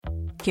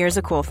Here's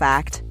a cool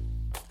fact.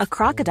 A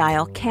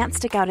crocodile can't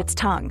stick out its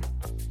tongue.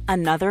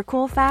 Another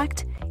cool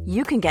fact,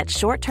 you can get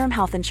short-term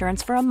health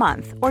insurance for a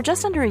month or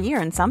just under a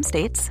year in some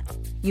states.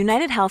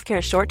 United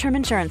Healthcare short-term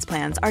insurance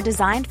plans are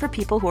designed for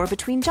people who are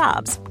between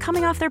jobs,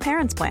 coming off their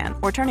parents' plan,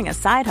 or turning a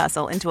side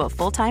hustle into a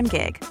full-time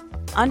gig.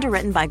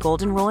 Underwritten by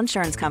Golden Rule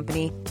Insurance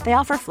Company, they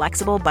offer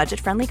flexible,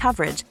 budget-friendly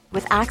coverage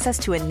with access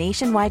to a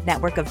nationwide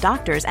network of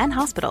doctors and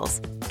hospitals.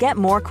 Get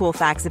more cool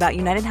facts about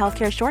United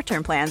Healthcare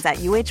short-term plans at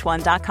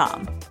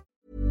uh1.com.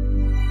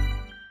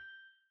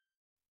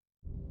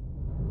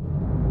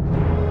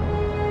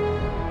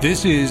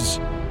 This is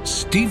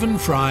Stephen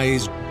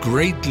Fry's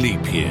Great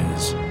Leap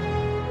Years.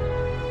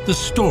 The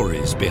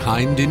stories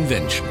behind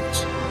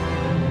inventions.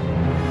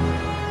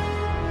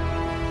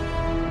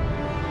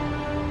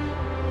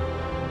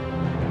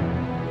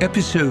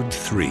 Episode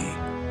 3.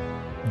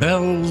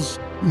 Bells,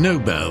 no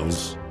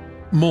bells,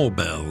 more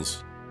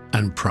bells,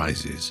 and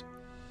prizes.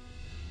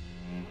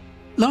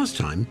 Last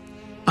time,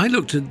 I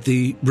looked at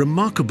the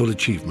remarkable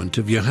achievement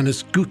of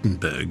Johannes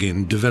Gutenberg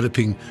in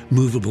developing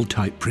movable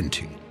type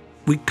printing.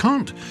 We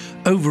can't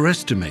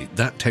overestimate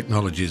that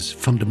technology's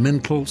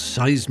fundamental,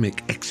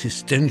 seismic,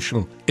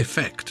 existential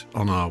effect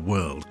on our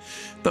world,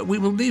 but we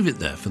will leave it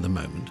there for the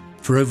moment.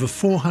 For over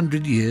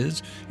 400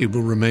 years, it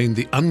will remain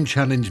the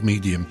unchallenged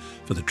medium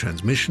for the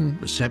transmission,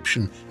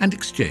 reception, and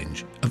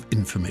exchange of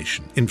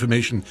information.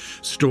 Information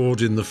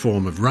stored in the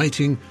form of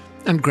writing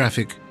and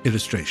graphic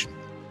illustration.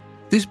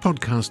 This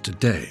podcast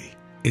today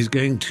is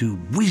going to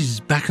whiz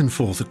back and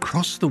forth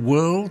across the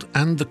world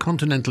and the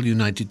continental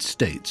United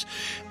States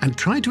and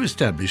try to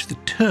establish the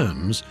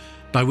terms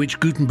by which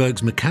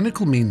Gutenberg's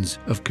mechanical means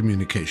of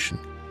communication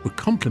were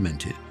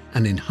complemented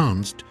and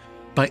enhanced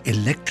by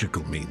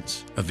electrical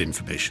means of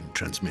information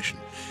transmission.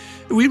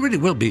 We really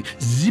will be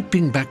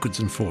zipping backwards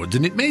and forwards,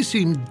 and it may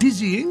seem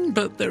dizzying,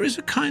 but there is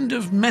a kind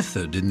of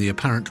method in the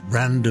apparent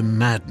random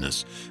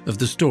madness of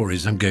the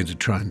stories I'm going to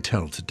try and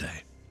tell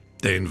today.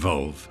 They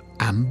involve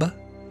amber,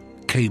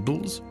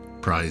 cables,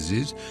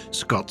 prizes,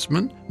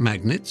 Scotsmen,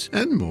 magnets,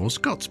 and more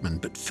Scotsmen.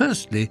 But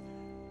firstly,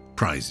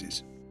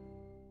 prizes.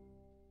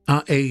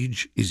 Our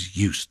age is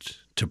used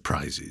to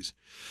prizes.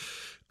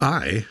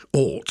 I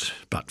ought,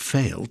 but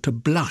fail, to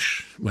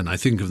blush when I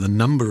think of the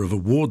number of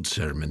award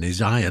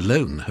ceremonies I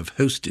alone have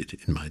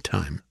hosted in my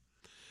time.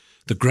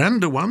 The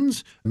grander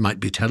ones might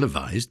be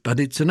televised,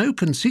 but it's an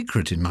open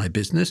secret in my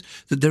business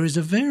that there is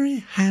a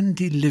very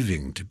handy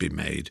living to be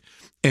made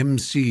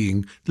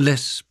emceeing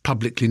less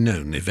publicly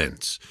known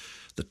events.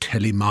 The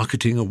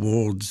Telemarketing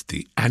Awards,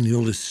 the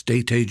Annual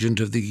Estate Agent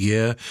of the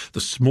Year,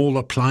 the Small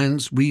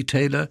Appliance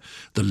Retailer,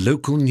 the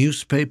Local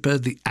Newspaper,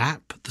 the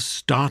App, the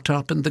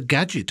Startup, and the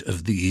Gadget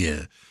of the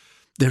Year.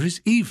 There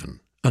is even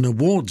an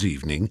awards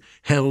evening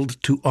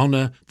held to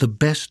honour the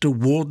best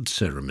award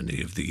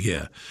ceremony of the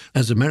year.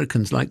 As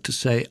Americans like to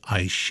say,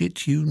 I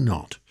shit you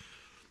not.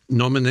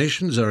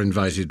 Nominations are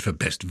invited for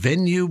Best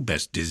Venue,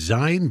 Best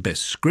Design,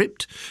 Best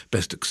Script,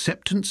 Best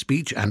Acceptance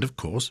Speech, and, of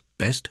course,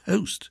 Best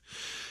Host.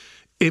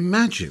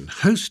 Imagine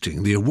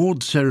hosting the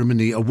award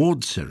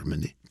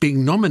ceremony,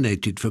 being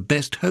nominated for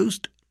Best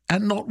Host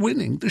and not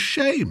winning. The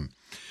shame.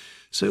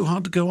 So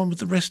hard to go on with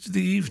the rest of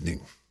the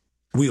evening.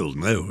 We all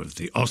know of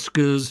the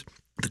Oscars,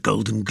 the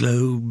Golden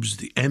Globes,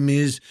 the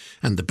Emmys,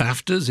 and the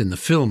BAFTAs in the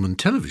film and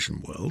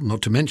television world,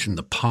 not to mention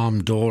the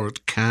Palme d'Or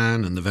at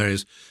Cannes and the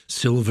various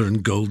silver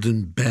and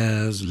golden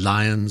bears,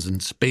 lions,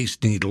 and space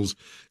needles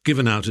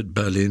given out at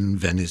Berlin,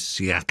 Venice,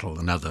 Seattle,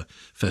 and other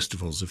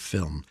festivals of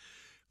film.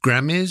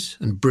 Grammys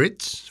and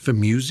Brits for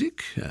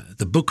music,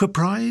 the Booker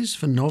Prize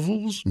for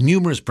novels,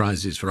 numerous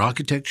prizes for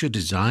architecture,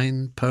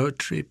 design,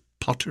 poetry,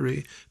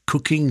 pottery,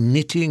 cooking,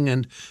 knitting,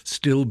 and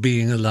still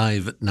being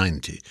alive at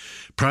 90.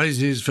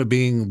 Prizes for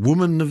being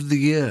Woman of the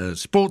Year,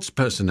 Sports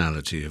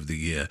Personality of the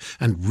Year,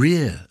 and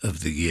Rear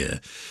of the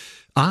Year.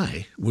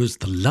 I was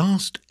the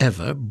last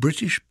ever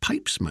British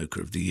pipe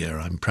smoker of the year,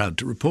 I'm proud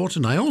to report,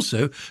 and I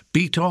also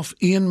beat off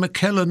Ian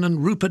McKellen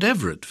and Rupert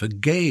Everett for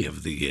Gay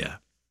of the Year.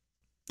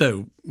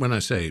 Though, when I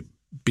say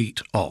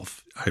beat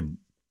off,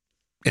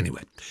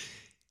 Anyway,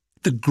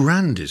 the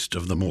grandest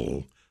of them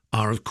all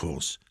are, of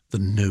course, the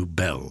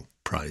Nobel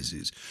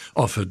Prizes,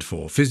 offered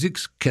for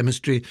physics,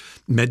 chemistry,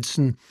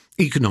 medicine,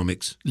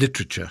 economics,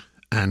 literature,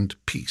 and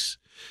peace.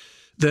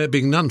 There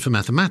being none for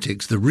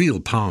mathematics, the real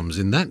palms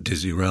in that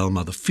dizzy realm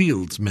are the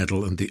Fields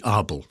Medal and the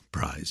Abel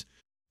Prize.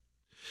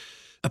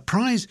 A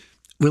prize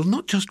will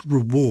not just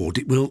reward,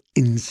 it will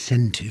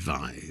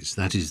incentivize.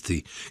 That is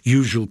the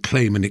usual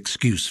claim and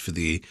excuse for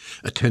the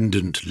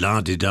attendant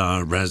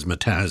la-di-da,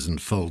 razzmatazz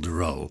and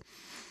fol-de-rol.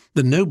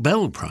 The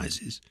Nobel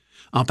Prizes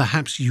are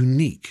perhaps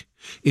unique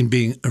in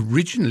being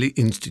originally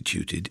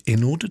instituted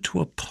in order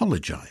to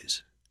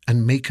apologize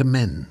and make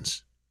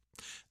amends.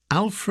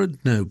 Alfred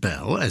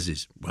Nobel, as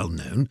is well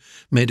known,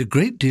 made a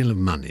great deal of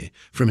money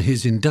from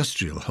his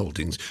industrial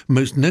holdings,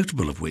 most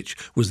notable of which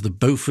was the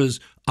Bofors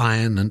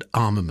Iron and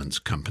Armaments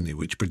Company,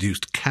 which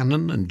produced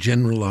cannon and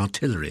general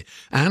artillery,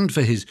 and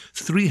for his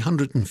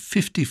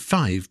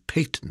 355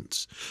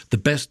 patents, the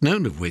best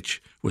known of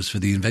which was for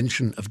the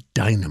invention of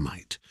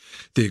dynamite,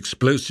 the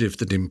explosive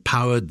that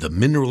empowered the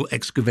mineral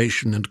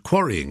excavation and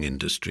quarrying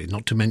industry,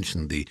 not to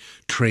mention the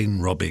train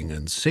robbing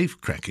and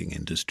safe-cracking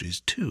industries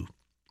too.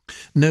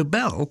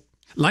 Nobel,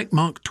 like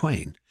Mark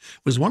Twain,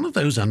 was one of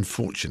those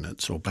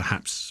unfortunates, or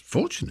perhaps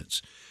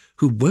fortunates,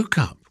 who woke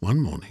up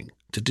one morning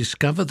to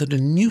discover that a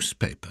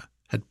newspaper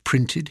had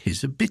printed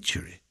his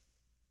obituary.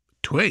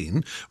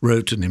 Twain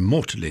wrote an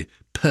immortally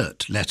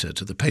pert letter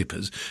to the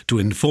papers to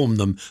inform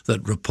them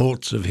that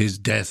reports of his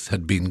death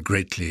had been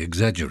greatly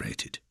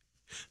exaggerated.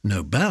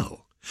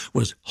 Nobel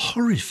was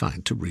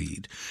horrified to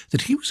read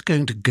that he was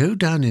going to go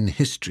down in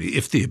history,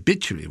 if the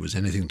obituary was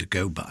anything to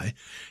go by,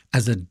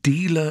 as a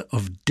dealer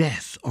of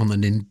death on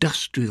an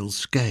industrial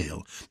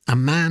scale, a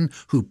man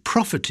who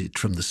profited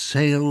from the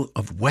sale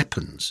of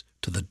weapons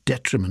to the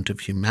detriment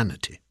of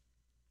humanity.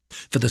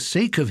 For the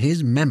sake of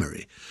his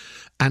memory,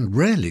 and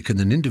rarely can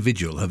an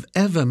individual have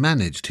ever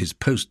managed his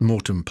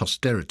post-mortem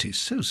posterity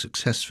so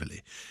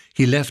successfully,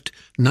 he left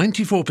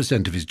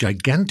 94% of his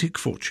gigantic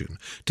fortune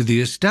to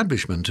the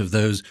establishment of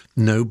those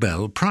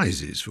Nobel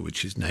Prizes, for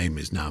which his name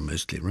is now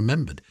mostly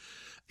remembered.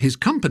 His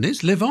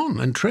companies live on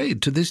and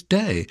trade to this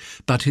day,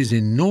 but his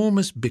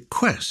enormous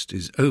bequest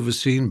is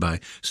overseen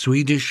by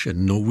Swedish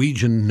and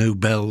Norwegian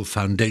Nobel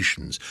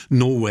foundations,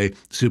 Norway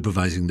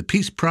supervising the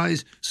Peace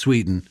Prize,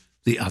 Sweden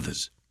the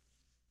others.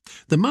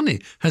 The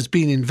money has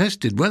been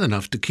invested well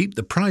enough to keep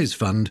the prize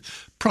fund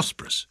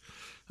prosperous.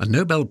 A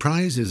Nobel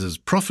Prize is as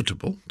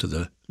profitable to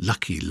the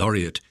lucky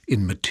laureate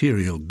in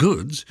material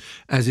goods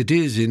as it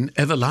is in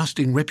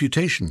everlasting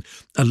reputation.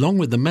 Along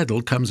with the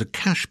medal comes a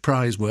cash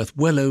prize worth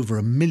well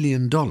over $1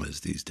 million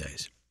these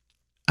days.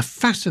 A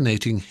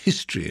fascinating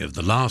history of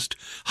the last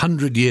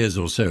 100 years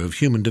or so of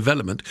human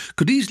development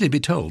could easily be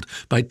told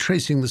by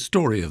tracing the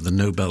story of the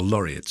Nobel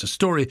laureates, a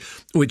story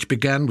which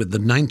began with the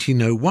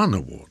 1901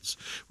 awards,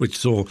 which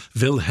saw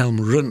Wilhelm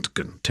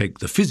Röntgen take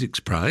the physics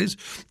prize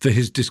for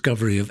his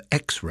discovery of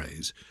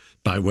X-rays,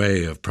 by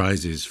way of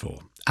prizes for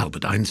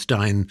Albert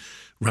Einstein,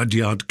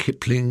 Rudyard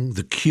Kipling,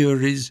 the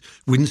Curies,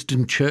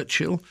 Winston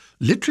Churchill,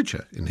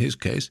 literature in his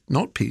case,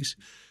 not peace,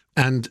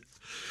 and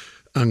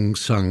Aung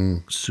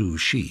San Suu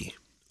Kyi.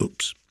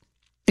 Oops.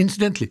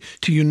 Incidentally,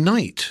 to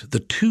unite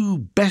the two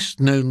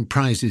best-known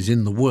prizes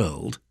in the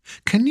world,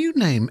 can you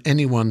name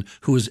anyone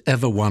who has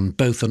ever won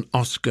both an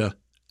Oscar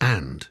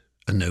and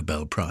a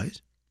Nobel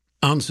Prize?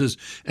 Answers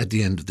at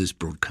the end of this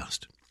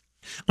broadcast.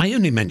 I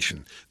only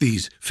mention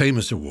these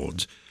famous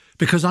awards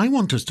because I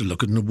want us to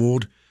look at an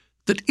award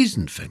that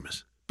isn't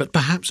famous, but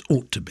perhaps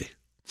ought to be.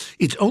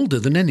 It's older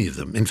than any of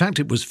them. In fact,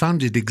 it was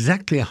founded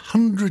exactly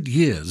 100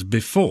 years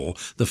before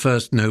the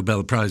first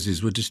Nobel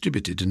Prizes were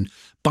distributed, and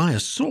by a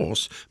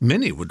source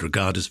many would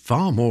regard as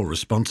far more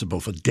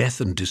responsible for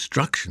death and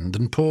destruction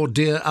than poor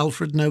dear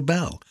Alfred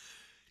Nobel.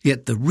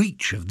 Yet the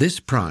reach of this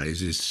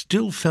prize is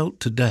still felt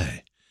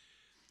today.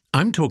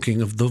 I'm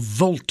talking of the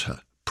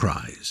Volta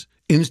Prize,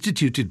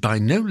 instituted by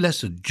no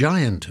less a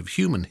giant of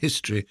human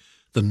history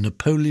than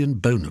Napoleon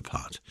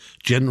Bonaparte,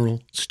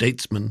 general,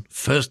 statesman,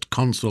 first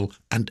consul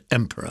and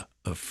emperor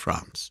of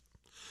France.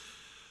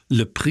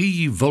 Le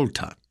Prix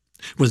Volta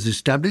was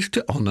established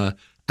to honour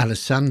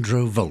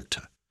Alessandro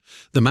Volta,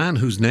 the man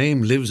whose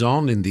name lives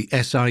on in the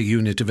SI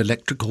unit of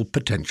electrical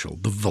potential,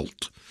 the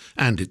volt,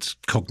 and its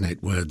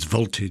cognate words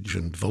voltage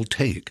and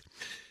voltaic.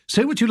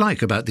 Say what you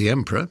like about the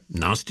emperor,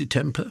 nasty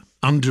temper,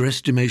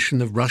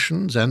 underestimation of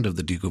Russians and of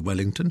the Duke of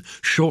Wellington,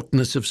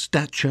 shortness of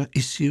stature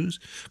issues,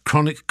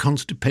 chronic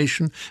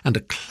constipation, and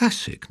a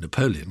classic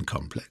Napoleon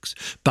complex,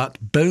 but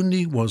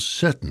Boney was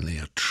certainly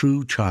a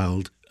true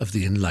child of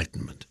the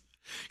Enlightenment.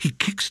 He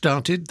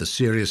kick-started the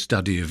serious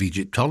study of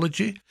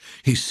Egyptology.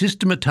 He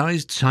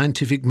systematized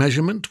scientific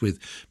measurement with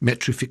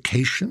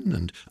metrification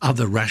and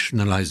other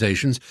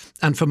rationalizations,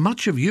 and for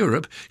much of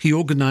Europe he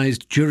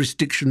organized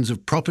jurisdictions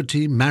of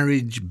property,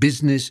 marriage,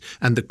 business,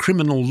 and the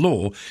criminal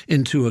law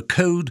into a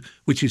code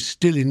which is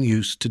still in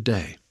use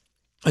today.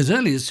 As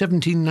early as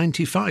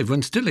 1795,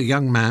 when still a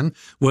young man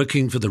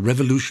working for the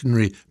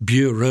Revolutionary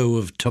Bureau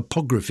of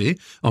Topography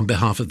on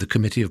behalf of the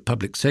Committee of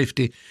Public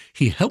Safety,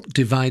 he helped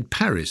divide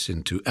Paris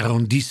into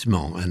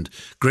arrondissements and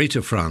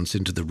Greater France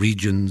into the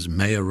regions,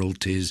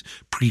 mayoralties,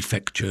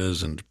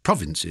 prefectures and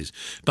provinces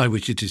by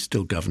which it is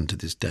still governed to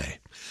this day.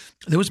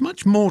 There was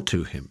much more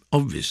to him,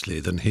 obviously,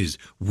 than his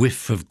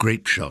whiff of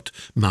grapeshot,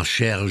 ma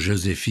chère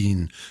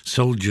Joséphine,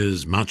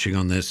 soldiers marching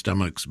on their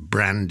stomachs,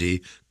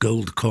 brandy,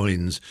 gold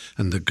coins,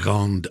 and the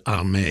Grande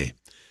Armée.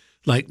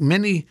 Like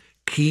many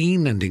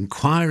keen and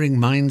inquiring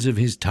minds of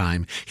his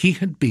time, he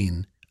had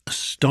been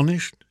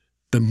astonished,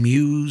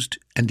 bemused,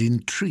 and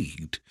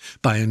intrigued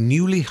by a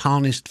newly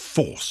harnessed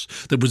force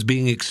that was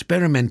being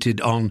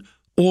experimented on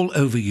all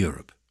over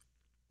Europe.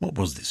 What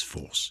was this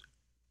force?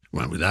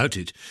 Well, without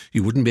it,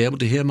 you wouldn't be able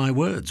to hear my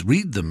words,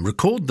 read them,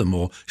 record them,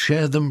 or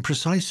share them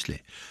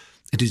precisely.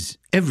 It is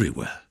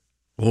everywhere,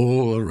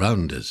 all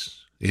around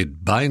us.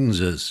 It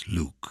binds us,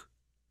 Luke.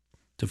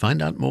 To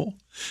find out more,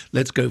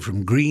 let's go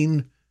from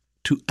green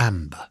to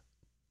amber.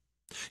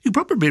 You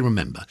probably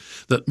remember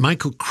that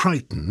Michael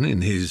Crichton,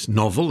 in his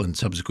novel and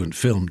subsequent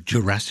film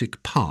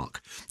Jurassic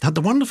Park, had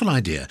the wonderful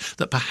idea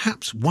that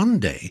perhaps one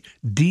day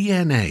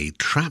DNA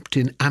trapped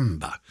in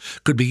amber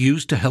could be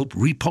used to help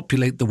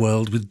repopulate the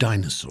world with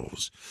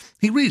dinosaurs.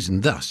 He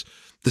reasoned thus: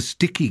 the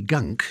sticky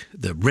gunk,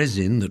 the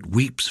resin that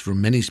weeps from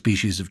many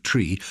species of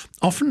tree,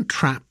 often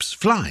traps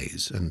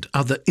flies and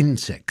other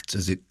insects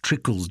as it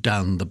trickles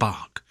down the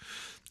bark.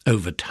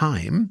 Over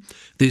time,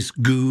 this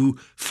goo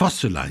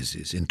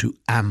fossilizes into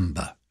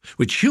amber,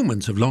 which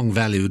humans have long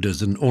valued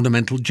as an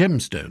ornamental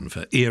gemstone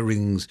for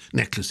earrings,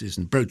 necklaces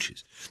and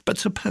brooches. But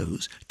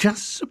suppose,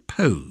 just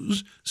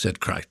suppose,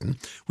 said Crichton,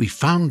 we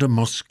found a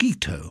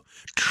mosquito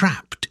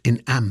trapped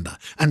in amber,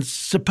 and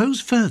suppose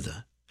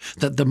further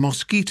that the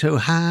mosquito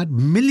had,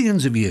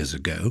 millions of years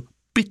ago,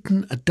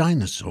 bitten a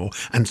dinosaur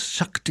and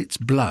sucked its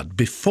blood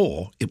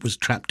before it was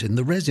trapped in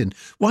the resin.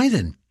 Why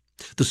then,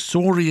 the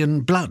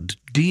saurian blood,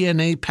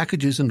 DNA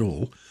packages and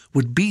all,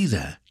 would be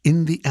there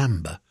in the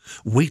amber,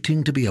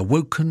 waiting to be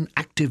awoken,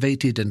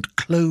 activated and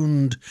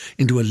cloned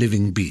into a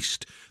living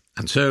beast.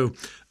 And so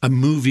a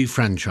movie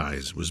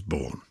franchise was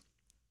born.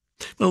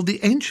 Well, the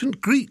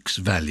ancient Greeks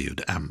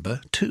valued amber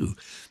too.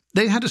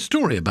 They had a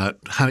story about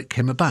how it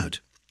came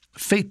about.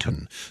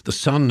 Phaeton, the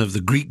son of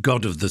the Greek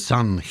god of the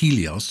sun,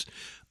 Helios,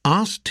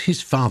 asked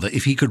his father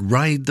if he could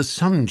ride the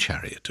sun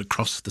chariot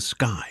across the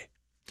sky.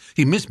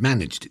 He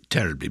mismanaged it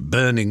terribly,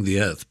 burning the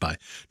earth by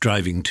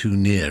driving too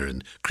near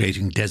and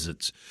creating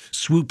deserts,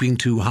 swooping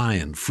too high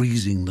and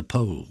freezing the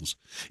poles.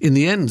 In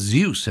the end,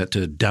 Zeus had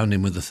to down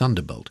him with a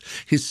thunderbolt.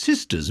 His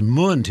sisters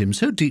mourned him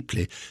so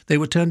deeply they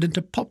were turned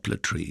into poplar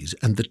trees,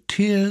 and the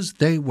tears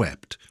they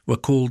wept were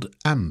called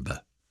amber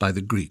by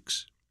the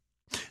Greeks.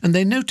 And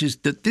they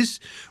noticed that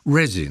this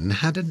resin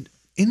had an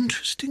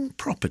interesting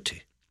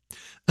property.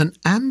 An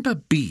amber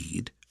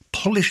bead,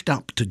 polished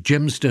up to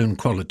gemstone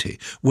quality,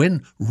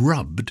 when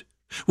rubbed,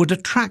 would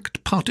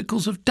attract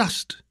particles of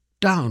dust,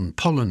 down,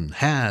 pollen,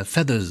 hair,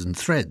 feathers and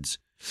threads.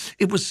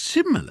 It was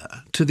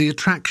similar to the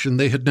attraction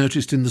they had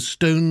noticed in the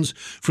stones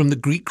from the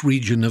Greek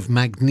region of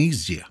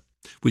Magnesia,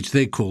 which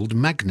they called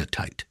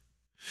magnetite.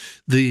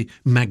 The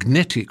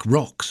magnetic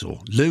rocks, or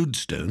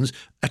lodestones,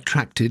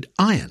 attracted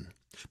iron,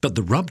 but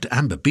the rubbed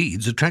amber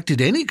beads attracted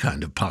any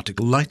kind of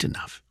particle light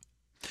enough.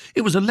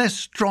 It was a less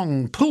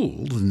strong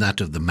pull than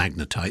that of the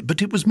magnetite,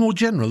 but it was more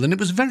general, and it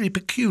was very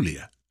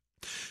peculiar.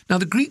 Now,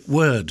 the Greek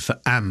word for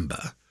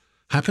amber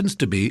happens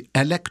to be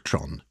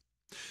electron,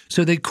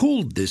 so they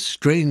called this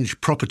strange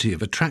property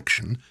of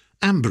attraction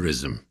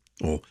amberism,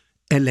 or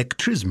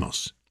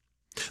elektrismos.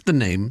 The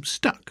name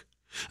stuck,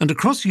 and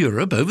across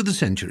Europe over the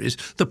centuries,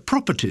 the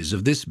properties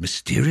of this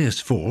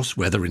mysterious force,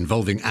 whether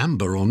involving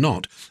amber or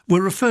not,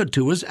 were referred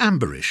to as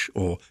amberish,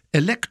 or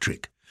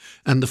electric,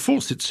 and the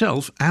force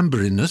itself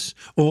amberiness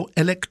or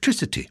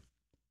electricity.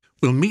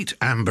 We'll meet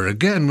amber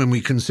again when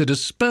we consider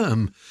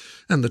sperm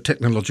and the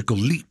technological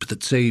leap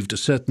that saved a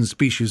certain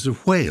species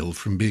of whale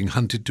from being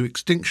hunted to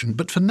extinction.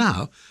 But for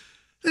now,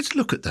 let's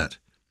look at that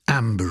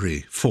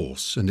ambery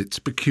force and its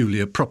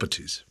peculiar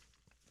properties.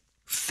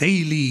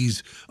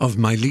 Thales of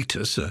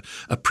Miletus,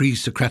 a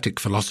pre-Socratic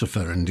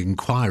philosopher and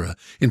inquirer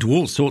into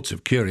all sorts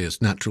of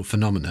curious natural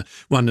phenomena,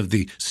 one of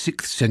the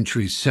 6th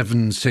century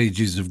 7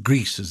 sages of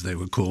Greece, as they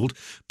were called,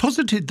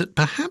 posited that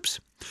perhaps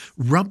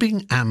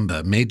rubbing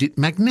amber made it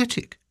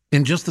magnetic,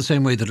 in just the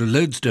same way that a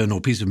lodestone or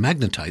piece of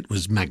magnetite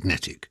was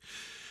magnetic.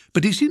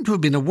 But he seemed to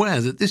have been aware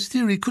that this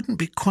theory couldn't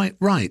be quite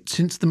right,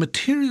 since the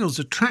materials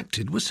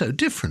attracted were so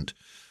different.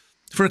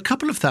 For a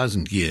couple of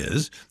thousand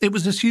years, it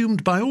was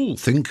assumed by all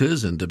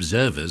thinkers and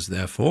observers,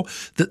 therefore,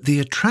 that the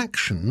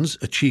attractions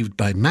achieved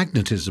by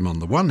magnetism on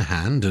the one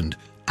hand and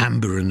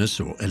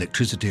amberiness or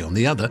electricity on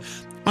the other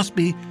must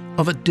be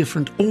of a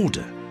different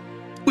order,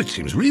 which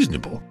seems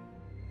reasonable.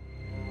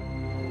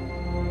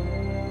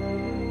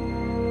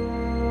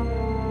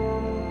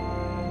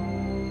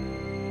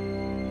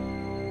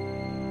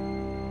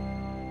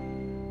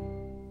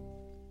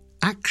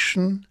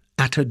 Action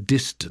at a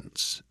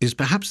distance is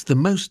perhaps the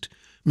most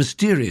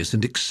mysterious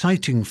and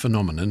exciting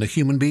phenomenon a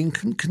human being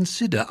can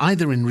consider,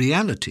 either in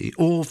reality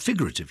or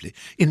figuratively.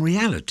 In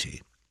reality,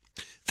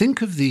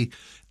 think of the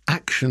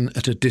action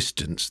at a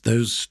distance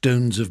those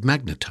stones of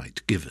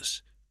magnetite give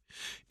us.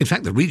 In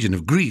fact, the region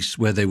of Greece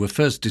where they were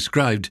first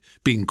described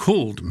being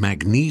called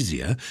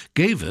Magnesia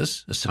gave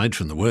us, aside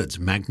from the words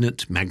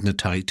magnet,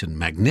 magnetite and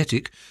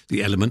magnetic,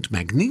 the element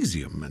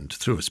magnesium, and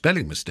through a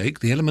spelling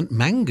mistake, the element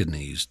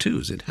manganese too,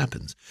 as it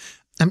happens.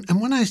 And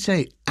when I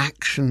say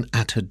action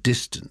at a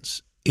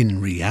distance,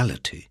 in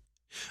reality,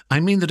 I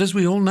mean that, as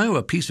we all know,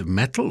 a piece of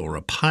metal or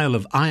a pile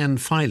of iron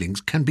filings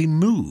can be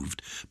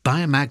moved by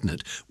a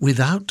magnet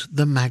without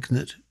the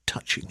magnet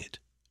touching it.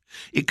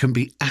 It can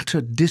be at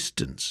a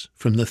distance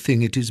from the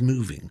thing it is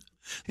moving.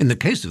 In the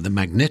case of the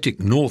magnetic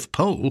North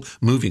Pole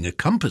moving a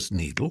compass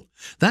needle,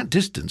 that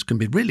distance can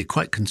be really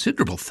quite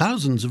considerable,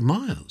 thousands of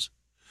miles.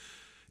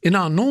 In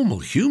our normal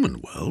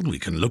human world, we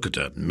can look at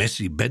a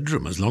messy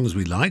bedroom as long as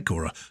we like,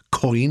 or a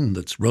coin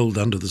that's rolled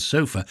under the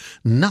sofa.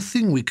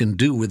 Nothing we can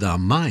do with our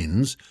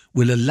minds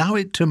will allow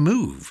it to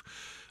move,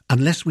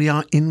 unless we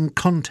are in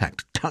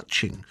contact,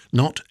 touching,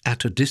 not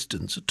at a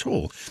distance at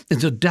all.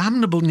 It's a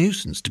damnable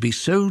nuisance to be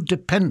so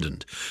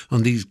dependent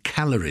on these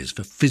calories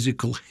for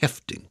physical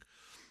hefting.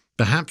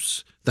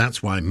 Perhaps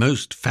that's why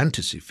most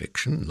fantasy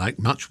fiction, like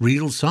much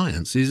real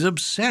science, is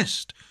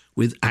obsessed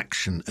with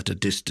action at a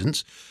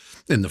distance,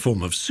 in the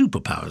form of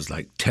superpowers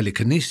like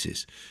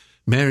telekinesis.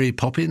 Mary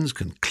Poppins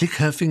can click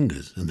her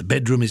fingers and the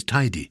bedroom is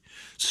tidy.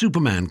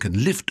 Superman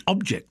can lift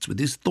objects with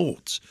his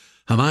thoughts.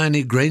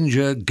 Hermione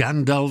Granger,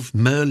 Gandalf,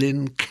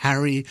 Merlin,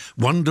 Carrie,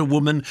 Wonder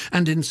Woman,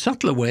 and in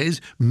subtler ways,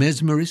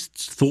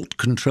 mesmerists, thought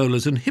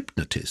controllers and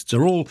hypnotists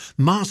are all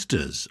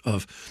masters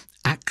of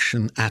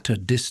action at a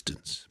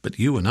distance. But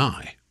you and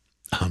I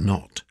are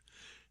not.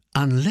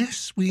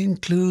 Unless we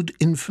include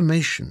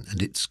information and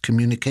its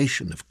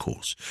communication, of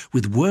course,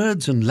 with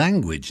words and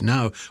language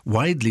now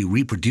widely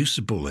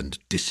reproducible and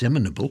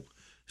disseminable.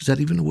 Is that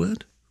even a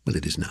word? Well,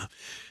 it is now.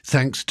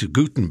 Thanks to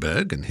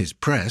Gutenberg and his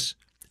press,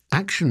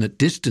 action at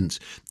distance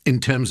in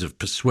terms of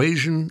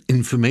persuasion,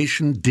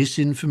 information,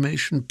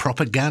 disinformation,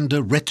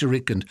 propaganda,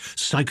 rhetoric and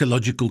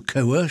psychological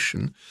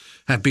coercion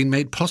have been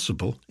made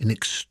possible in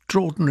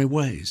extraordinary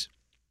ways.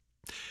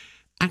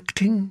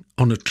 Acting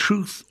on a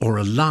truth or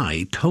a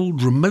lie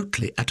told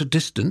remotely at a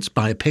distance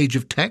by a page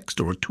of text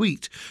or a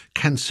tweet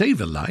can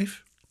save a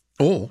life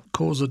or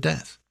cause a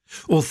death,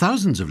 or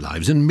thousands of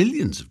lives and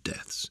millions of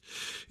deaths.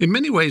 In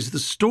many ways, the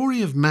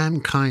story of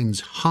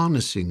mankind's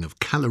harnessing of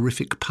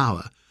calorific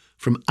power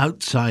from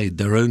outside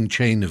their own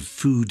chain of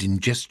food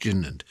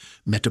ingestion and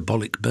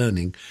metabolic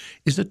burning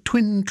is a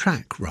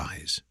twin-track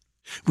rise.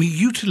 We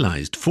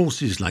utilised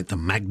forces like the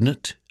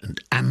magnet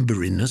and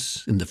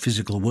amberiness in the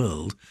physical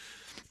world,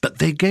 but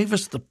they gave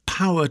us the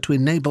power to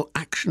enable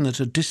action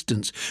at a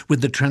distance with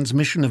the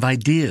transmission of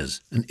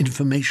ideas and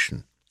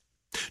information.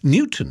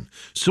 Newton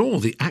saw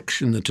the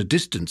action at a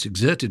distance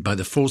exerted by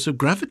the force of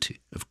gravity,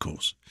 of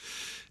course.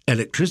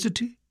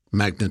 Electricity,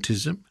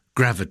 magnetism,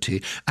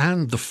 gravity,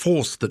 and the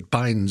force that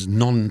binds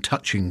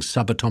non-touching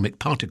subatomic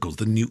particles,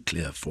 the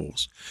nuclear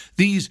force.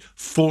 These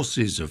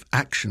forces of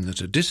action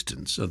at a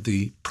distance are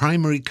the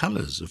primary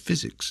colours of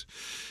physics.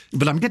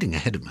 But I'm getting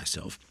ahead of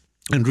myself,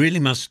 and really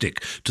must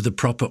stick to the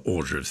proper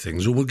order of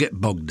things, or we'll get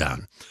bogged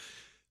down.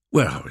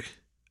 Where are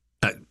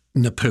we?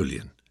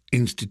 Napoleon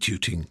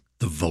instituting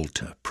the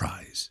Volta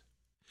Prize.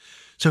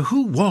 So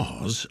who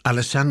was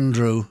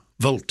Alessandro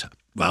Volta?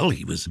 Well,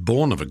 he was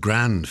born of a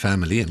grand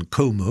family in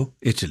Como,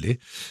 Italy,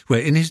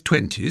 where in his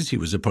 20s he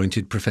was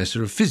appointed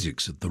professor of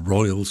physics at the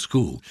Royal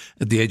School.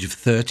 At the age of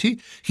 30,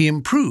 he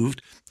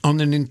improved on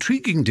an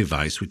intriguing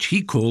device which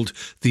he called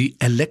the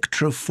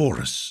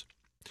electrophorus.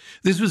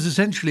 This was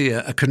essentially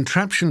a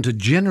contraption to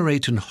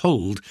generate and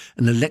hold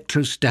an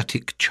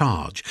electrostatic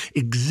charge,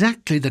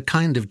 exactly the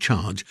kind of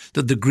charge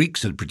that the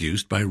Greeks had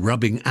produced by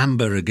rubbing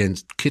amber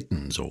against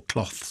kittens or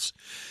cloths.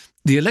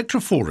 The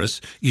electrophorus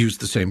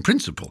used the same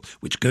principle,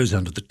 which goes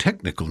under the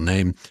technical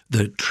name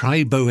the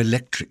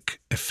triboelectric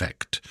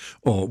effect,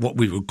 or what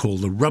we would call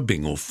the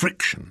rubbing or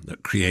friction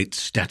that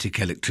creates static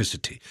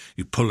electricity.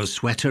 You pull a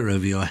sweater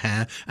over your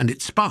hair and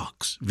it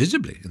sparks,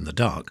 visibly in the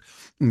dark.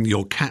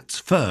 Your cat's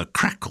fur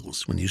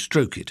crackles when you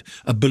stroke it.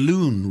 A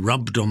balloon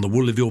rubbed on the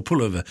wool of your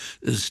pullover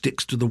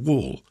sticks to the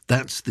wall.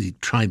 That's the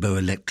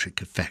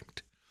triboelectric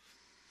effect.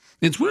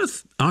 It's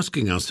worth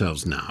asking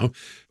ourselves now,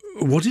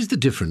 what is the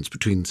difference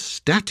between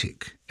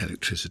static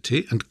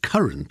electricity and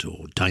current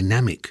or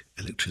dynamic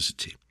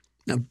electricity?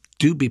 Now,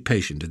 do be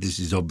patient if this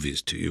is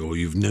obvious to you or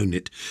you've known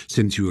it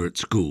since you were at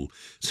school.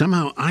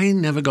 Somehow I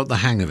never got the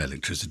hang of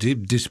electricity,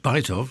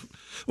 despite of,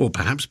 or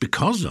perhaps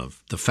because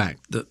of, the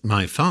fact that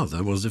my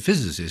father was a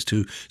physicist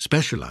who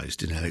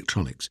specialised in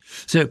electronics.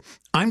 So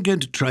I'm going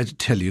to try to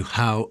tell you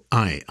how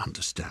I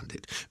understand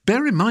it.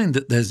 Bear in mind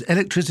that there's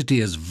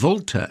electricity as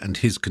Volta and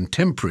his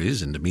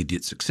contemporaries and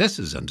immediate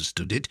successors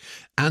understood it,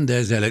 and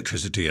there's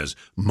electricity as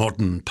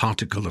modern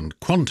particle and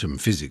quantum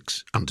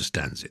physics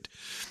understands it.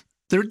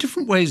 There are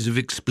different ways of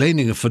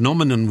explaining a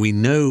phenomenon we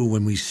know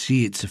when we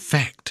see its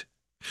effect.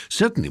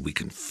 Certainly we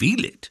can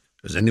feel it,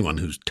 as anyone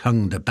who's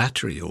tongued a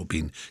battery or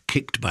been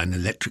kicked by an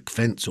electric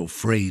fence or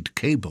frayed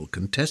cable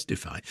can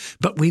testify.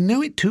 But we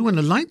know it too when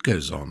a light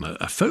goes on,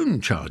 a phone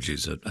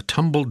charges, a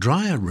tumble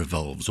dryer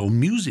revolves, or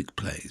music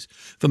plays.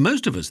 For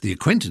most of us, the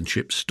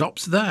acquaintanceship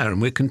stops there,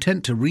 and we're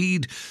content to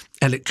read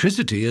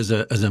electricity as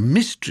a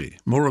mystery,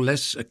 more or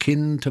less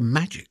akin to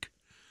magic.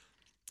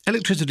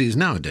 Electricity is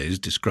nowadays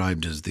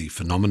described as the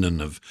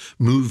phenomenon of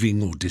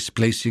moving or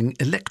displacing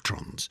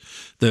electrons,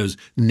 those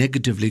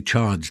negatively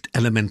charged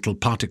elemental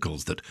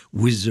particles that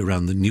whiz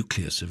around the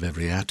nucleus of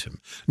every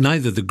atom.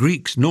 Neither the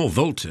Greeks nor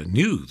Volta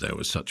knew there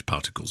were such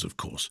particles, of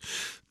course.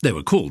 They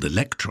were called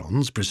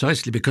electrons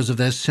precisely because of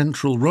their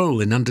central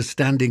role in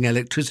understanding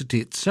electricity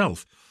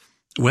itself.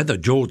 Whether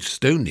George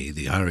Stoney,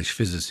 the Irish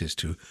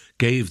physicist who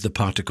gave the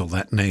particle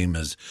that name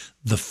as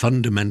the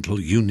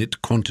fundamental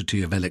unit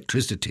quantity of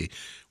electricity,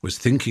 was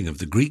thinking of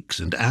the Greeks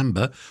and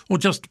amber, or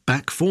just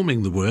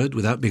back-forming the word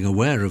without being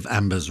aware of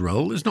amber's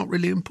role, is not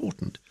really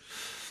important.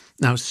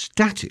 Now,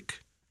 static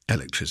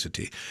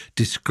electricity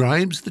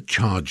describes the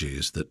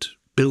charges that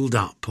build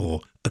up or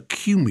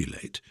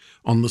accumulate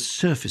on the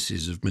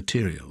surfaces of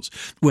materials,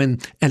 when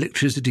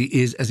electricity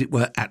is, as it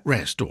were, at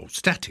rest or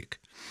static.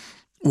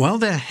 While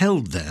they're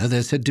held there,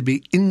 they're said to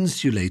be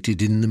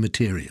insulated in the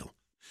material.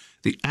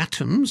 The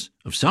atoms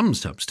of some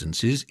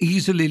substances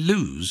easily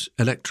lose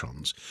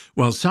electrons,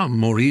 while some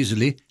more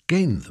easily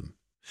gain them.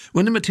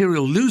 When a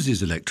material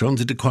loses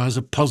electrons, it acquires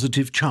a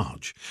positive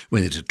charge.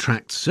 When it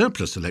attracts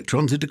surplus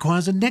electrons, it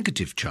acquires a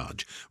negative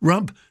charge.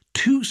 Rub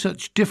two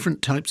such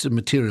different types of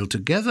material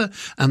together,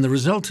 and the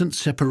resultant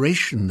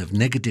separation of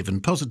negative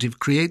and positive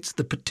creates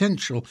the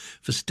potential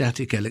for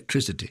static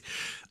electricity.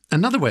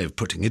 Another way of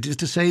putting it is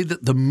to say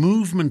that the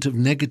movement of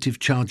negative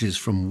charges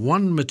from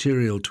one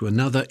material to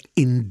another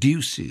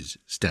induces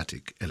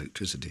static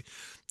electricity.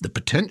 The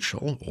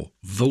potential, or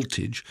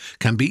voltage,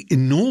 can be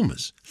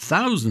enormous,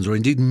 thousands or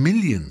indeed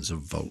millions of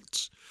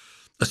volts.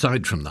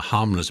 Aside from the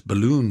harmless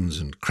balloons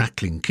and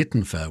crackling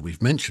kitten fur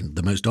we've mentioned,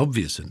 the most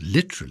obvious and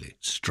literally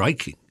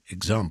striking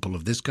example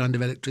of this kind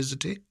of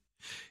electricity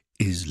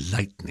is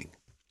lightning.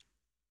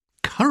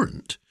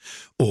 Current,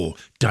 or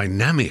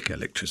dynamic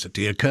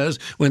electricity, occurs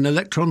when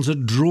electrons are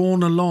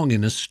drawn along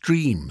in a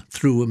stream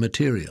through a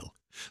material.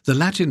 The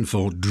Latin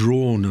for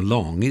drawn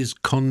along is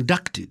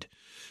conducted,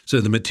 so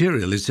the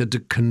material is said to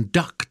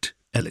conduct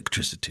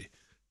electricity.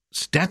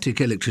 Static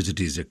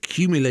electricity is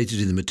accumulated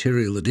in the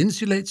material that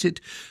insulates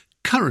it.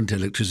 Current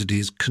electricity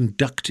is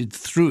conducted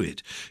through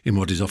it in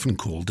what is often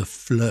called a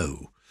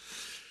flow.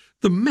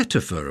 The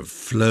metaphor of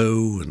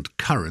flow and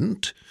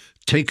current,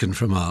 taken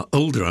from our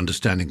older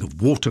understanding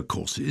of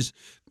watercourses,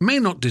 may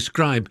not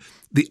describe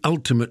the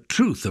ultimate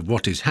truth of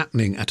what is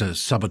happening at a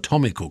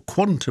subatomic or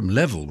quantum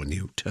level when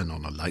you turn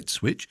on a light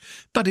switch,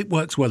 but it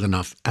works well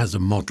enough as a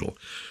model.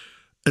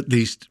 At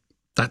least,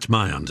 that's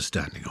my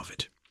understanding of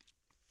it.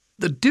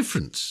 The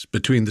difference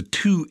between the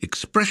two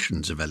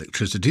expressions of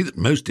electricity that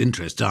most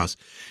interest us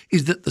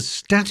is that the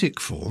static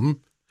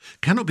form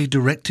cannot be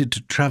directed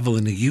to travel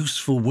in a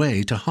useful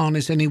way to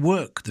harness any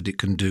work that it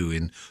can do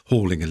in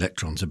hauling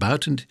electrons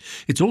about, and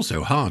it's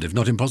also hard, if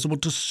not impossible,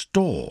 to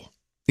store.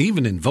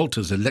 Even in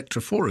Volta's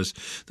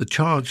electrophorus, the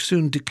charge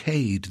soon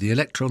decayed, the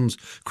electrons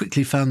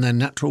quickly found their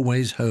natural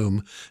ways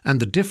home, and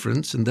the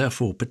difference, and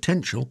therefore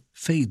potential,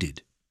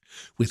 faded.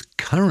 With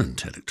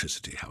current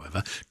electricity,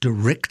 however,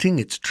 directing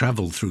its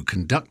travel through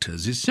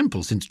conductors is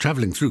simple, since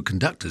travelling through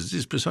conductors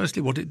is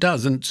precisely what it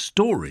does, and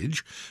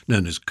storage,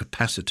 known as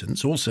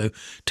capacitance, also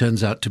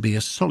turns out to be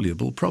a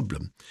soluble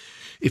problem.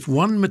 If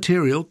one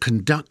material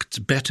conducts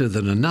better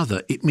than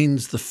another, it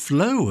means the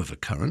flow of a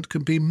current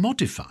can be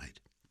modified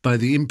by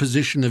the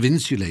imposition of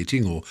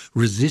insulating or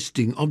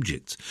resisting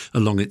objects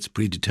along its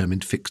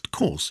predetermined fixed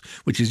course,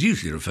 which is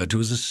usually referred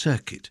to as a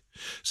circuit.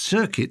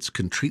 Circuits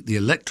can treat the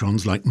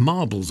electrons like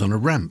marbles on a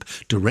ramp,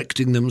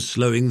 directing them,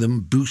 slowing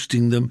them,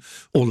 boosting them,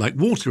 or like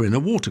water in a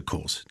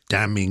watercourse,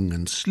 damming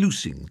and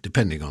sluicing,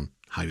 depending on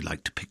how you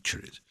like to picture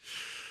it.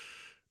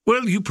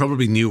 Well, you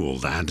probably knew all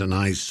that, and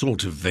I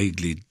sort of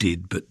vaguely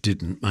did but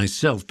didn't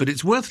myself, but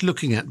it's worth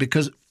looking at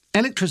because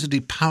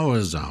electricity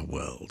powers our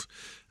world,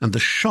 and the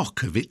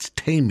shock of its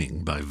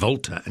taming by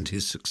Volta and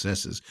his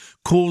successors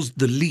caused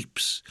the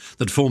leaps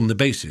that form the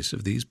basis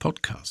of these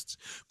podcasts.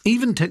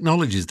 Even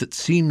technologies that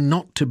seem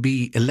not to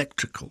be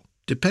electrical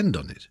depend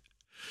on it.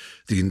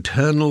 The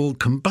internal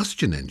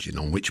combustion engine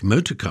on which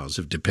motorcars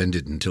have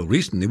depended until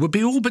recently would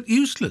be all but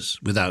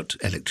useless without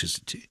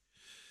electricity.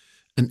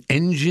 An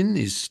engine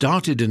is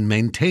started and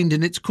maintained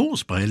in its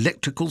course by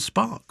electrical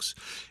sparks.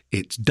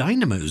 Its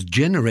dynamos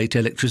generate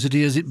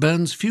electricity as it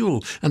burns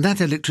fuel, and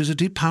that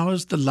electricity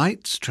powers the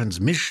lights,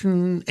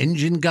 transmission,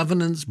 engine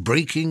governance,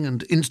 braking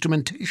and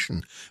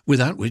instrumentation,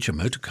 without which a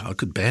motorcar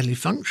could barely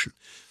function.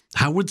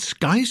 How would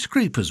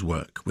skyscrapers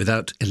work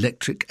without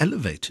electric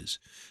elevators?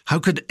 How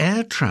could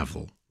air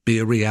travel be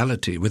a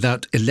reality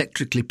without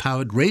electrically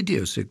powered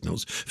radio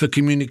signals for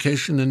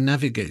communication and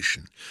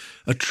navigation?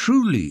 A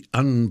truly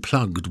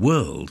unplugged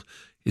world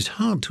is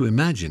hard to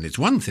imagine. It's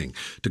one thing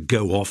to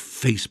go off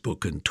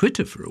Facebook and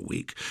Twitter for a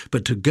week,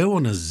 but to go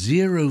on a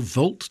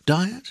 0-volt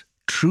diet,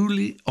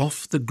 truly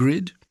off the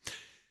grid?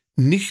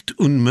 Nicht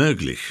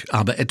unmöglich,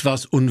 aber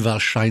etwas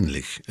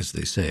unwahrscheinlich, as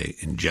they say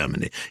in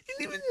Germany.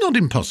 Not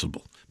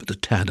impossible, but a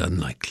tad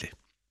unlikely.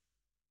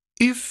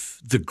 If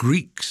the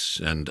Greeks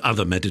and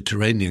other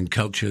Mediterranean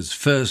cultures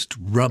first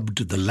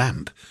rubbed the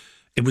lamp,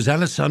 it was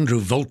Alessandro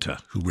Volta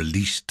who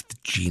released the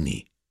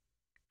genie.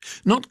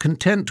 Not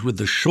content with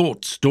the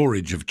short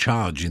storage of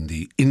charge in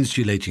the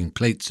insulating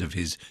plates of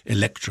his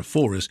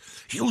electrophorus,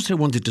 he also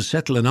wanted to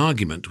settle an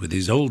argument with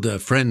his older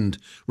friend,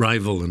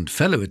 rival and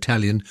fellow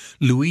Italian,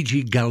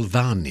 Luigi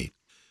Galvani.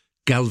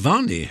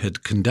 Galvani had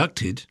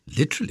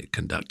literally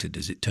conducted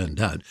as it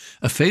turned out,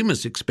 a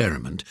famous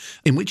experiment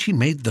in which he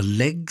made the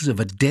legs of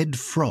a dead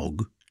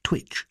frog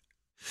twitch.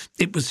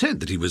 It was said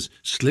that he was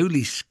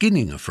slowly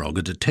skinning a frog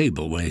at a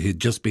table where he had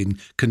just been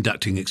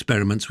conducting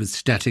experiments with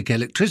static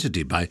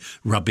electricity by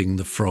rubbing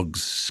the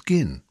frog's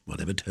skin,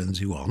 whatever turns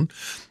you on.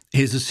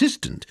 His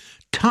assistant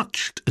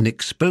touched an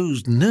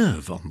exposed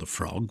nerve on the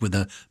frog with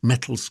a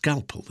metal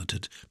scalpel that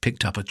had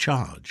picked up a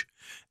charge.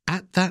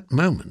 At that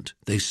moment,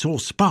 they saw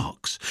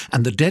sparks,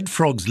 and the dead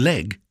frog's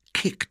leg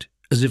kicked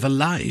as if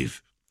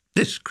alive.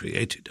 This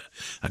created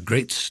a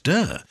great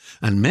stir,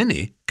 and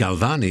many,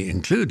 Galvani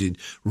included,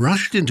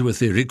 rushed into a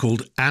theory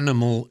called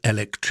animal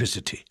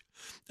electricity,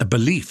 a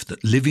belief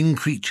that living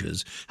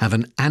creatures have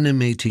an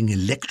animating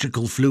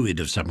electrical fluid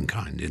of some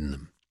kind in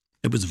them.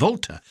 It was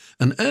Volta,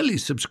 an early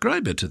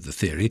subscriber to the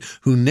theory,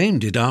 who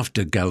named it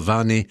after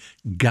Galvani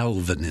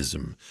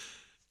galvanism.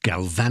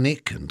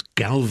 Galvanic and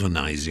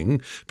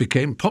galvanizing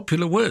became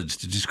popular words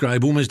to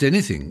describe almost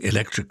anything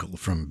electrical,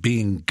 from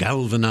being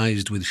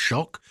galvanized with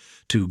shock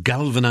to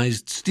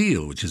galvanized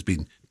steel, which has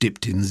been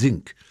dipped in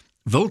zinc.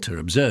 Volta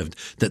observed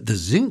that the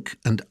zinc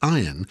and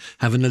iron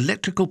have an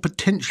electrical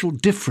potential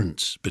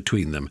difference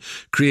between them,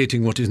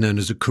 creating what is known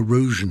as a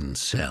corrosion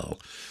cell.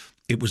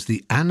 It was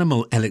the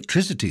animal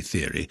electricity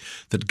theory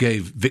that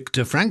gave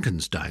Victor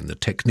Frankenstein the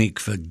technique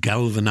for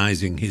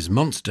galvanizing his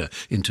monster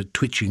into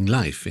twitching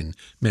life in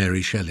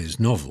Mary Shelley's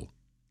novel.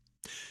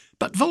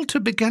 But Volta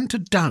began to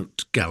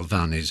doubt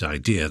Galvani's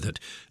idea that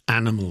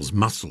animals'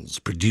 muscles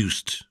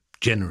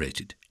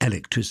generated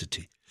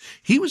electricity.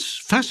 He was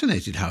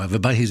fascinated, however,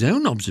 by his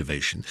own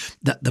observation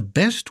that the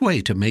best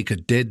way to make a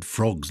dead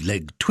frog's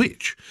leg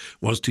twitch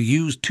was to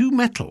use two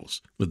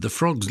metals with the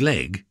frog's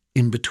leg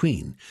in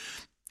between.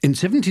 In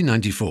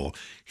 1794,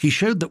 he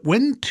showed that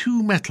when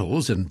two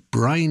metals and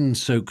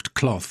brine-soaked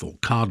cloth or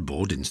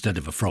cardboard instead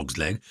of a frog's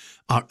leg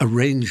are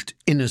arranged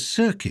in a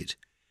circuit,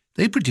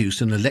 they produce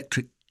an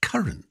electric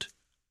current.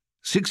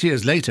 6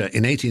 years later,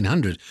 in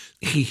 1800,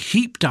 he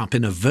heaped up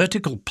in a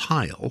vertical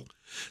pile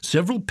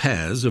several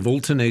pairs of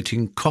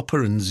alternating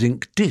copper and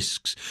zinc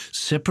discs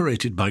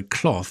separated by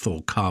cloth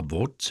or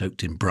cardboard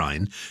soaked in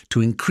brine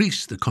to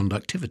increase the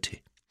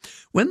conductivity.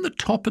 When the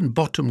top and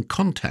bottom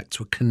contacts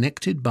were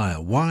connected by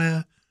a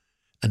wire,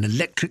 an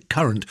electric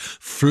current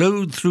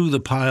flowed through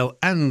the pile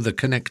and the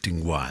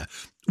connecting wire.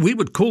 We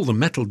would call the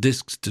metal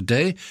discs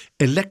today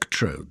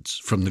electrodes,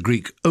 from the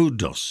Greek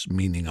odos,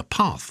 meaning a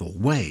path or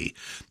way,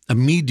 a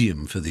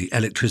medium for the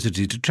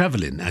electricity to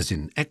travel in, as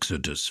in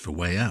exodus for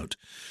way out.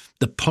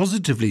 The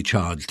positively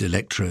charged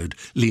electrode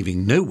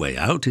leaving no way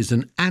out is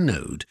an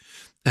anode,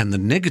 and the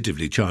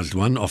negatively charged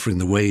one offering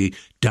the way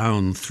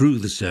down through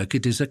the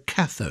circuit is a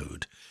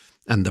cathode.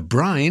 And the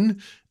brine,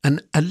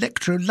 an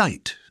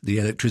electrolyte, the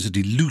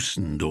electricity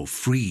loosened or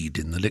freed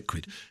in the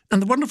liquid.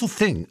 And the wonderful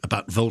thing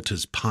about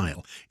Volta's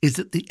pile is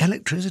that the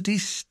electricity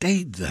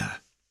stayed there.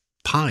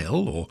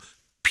 Pile, or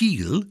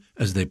pile,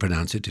 as they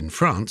pronounce it in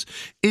France,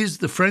 is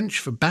the French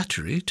for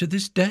battery to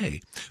this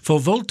day. For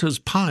Volta's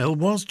pile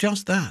was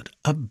just that,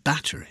 a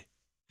battery.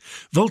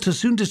 Volta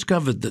soon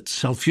discovered that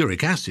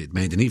sulfuric acid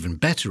made an even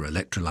better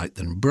electrolyte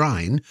than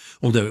brine,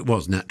 although it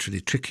was naturally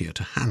trickier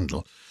to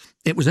handle.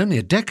 It was only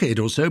a decade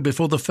or so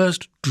before the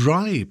first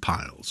dry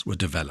piles were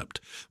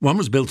developed. One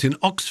was built in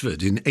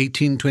Oxford in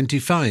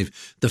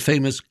 1825, the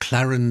famous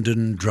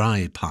Clarendon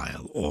dry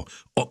pile, or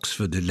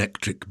Oxford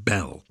electric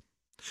bell.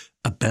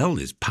 A bell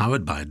is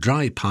powered by a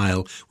dry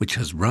pile which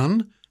has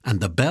run, and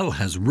the bell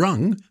has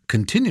rung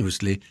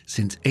continuously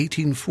since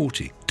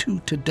 1840 to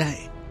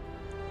today.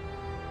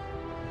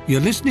 You're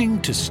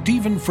listening to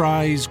Stephen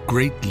Fry's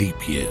Great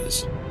Leap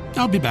Years.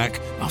 I'll be back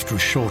after a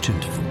short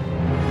interval.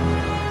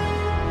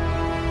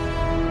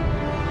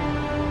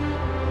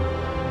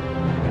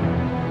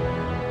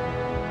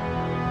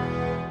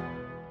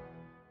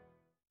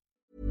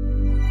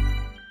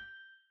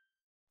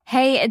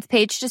 Hey, it's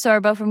Paige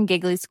DeSorbo from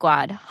Giggly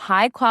Squad.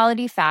 High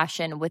quality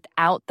fashion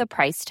without the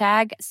price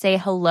tag. Say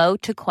hello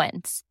to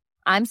Quince.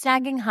 I'm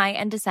snagging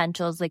high-end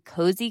essentials like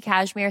cozy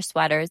cashmere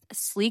sweaters,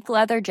 sleek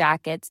leather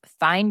jackets,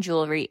 fine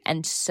jewelry,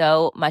 and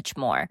so much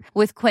more.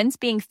 With Quince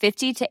being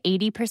 50 to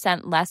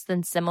 80% less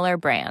than similar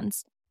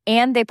brands.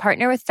 And they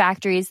partner with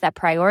factories that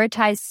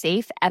prioritize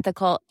safe,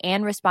 ethical,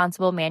 and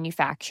responsible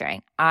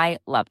manufacturing. I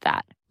love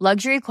that.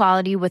 Luxury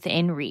quality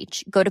within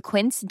reach. Go to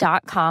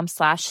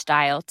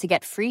quince.com/style to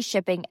get free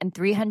shipping and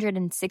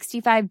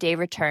 365-day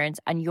returns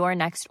on your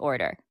next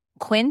order.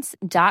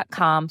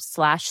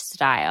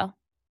 Quince.com/style.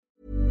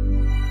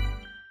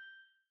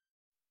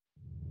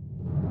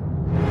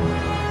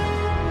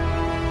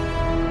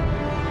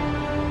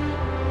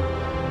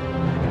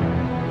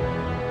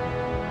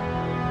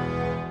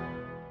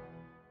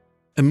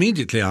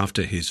 Immediately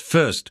after his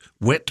first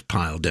wet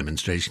pile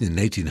demonstration in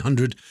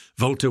 1800,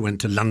 Volta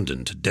went to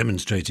London to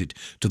demonstrate it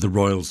to the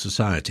Royal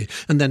Society,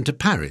 and then to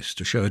Paris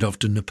to show it off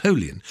to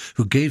Napoleon,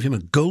 who gave him a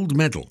gold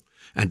medal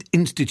and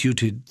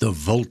instituted the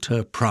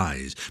Volta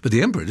Prize. But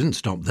the emperor didn't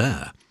stop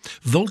there.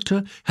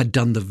 Volta had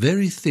done the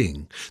very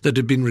thing that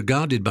had been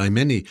regarded by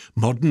many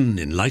modern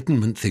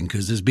Enlightenment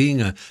thinkers as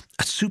being a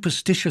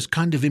superstitious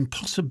kind of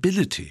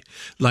impossibility,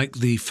 like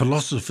the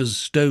philosopher's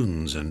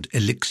stones and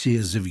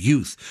elixirs of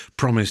youth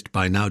promised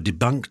by now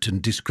debunked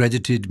and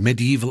discredited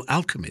medieval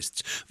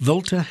alchemists.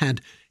 Volta had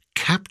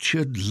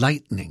captured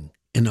lightning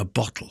in a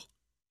bottle.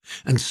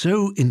 And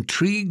so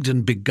intrigued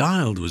and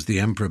beguiled was the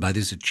emperor by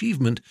this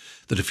achievement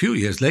that a few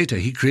years later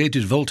he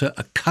created Volta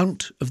a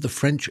Count of the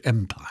French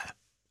Empire.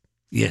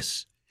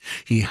 Yes,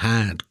 he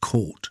had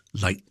caught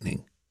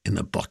lightning in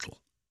a bottle.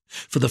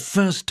 For the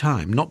first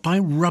time, not by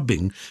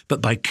rubbing,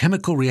 but by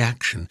chemical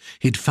reaction,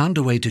 he'd found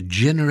a way to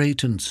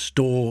generate and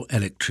store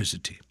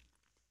electricity.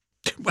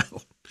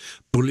 Well,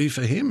 bully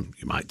for him,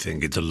 you might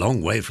think. It's a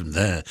long way from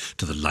there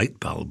to the light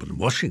bulb and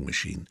washing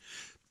machine.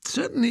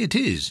 Certainly it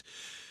is.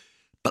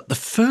 But the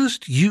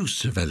first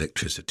use of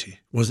electricity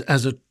was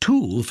as a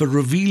tool for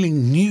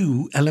revealing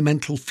new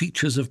elemental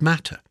features of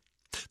matter.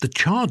 The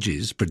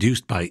charges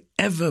produced by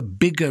ever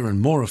bigger and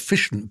more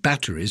efficient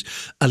batteries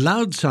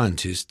allowed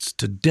scientists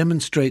to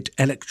demonstrate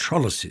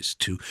electrolysis,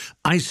 to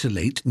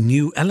isolate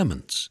new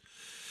elements.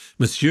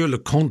 Monsieur le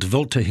Comte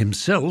Volta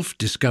himself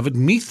discovered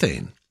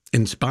methane,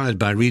 inspired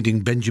by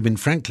reading Benjamin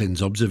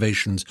Franklin's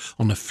observations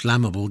on a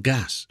flammable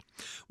gas,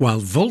 while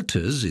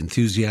Volta's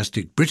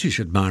enthusiastic British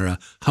admirer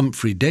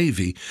Humphrey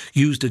Davy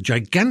used a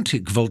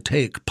gigantic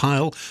voltaic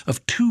pile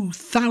of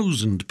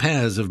 2,000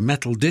 pairs of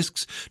metal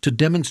discs to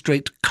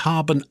demonstrate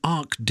carbon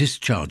arc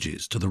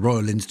discharges to the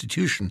Royal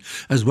Institution,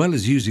 as well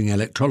as using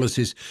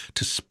electrolysis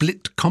to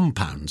split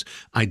compounds,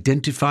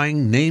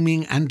 identifying,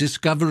 naming and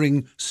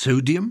discovering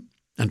sodium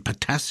and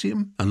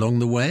potassium along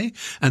the way,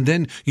 and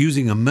then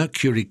using a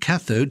mercury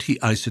cathode he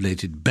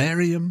isolated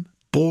barium,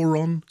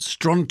 boron,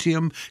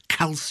 strontium,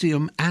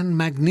 calcium and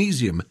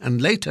magnesium,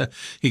 and later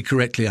he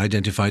correctly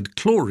identified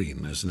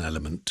chlorine as an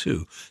element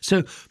too.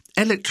 So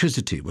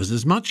electricity was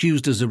as much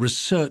used as a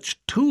research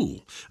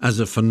tool as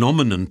a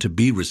phenomenon to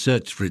be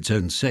researched for its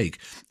own sake.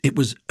 It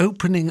was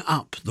opening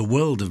up the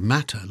world of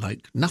matter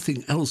like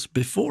nothing else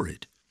before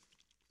it.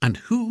 And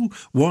who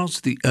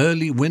was the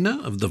early winner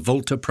of the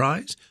Volta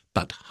Prize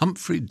but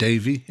Humphrey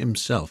Davy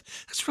himself?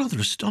 That's rather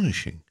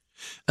astonishing.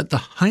 At the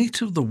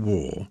height of the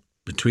war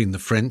between the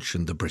French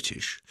and the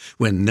British,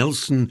 when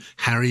Nelson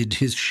harried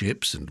his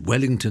ships and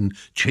Wellington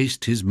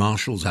chased his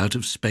marshals out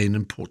of Spain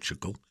and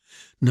Portugal,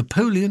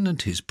 Napoleon and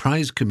his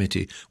prize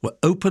committee were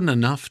open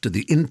enough to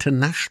the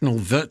international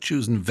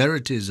virtues and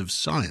verities of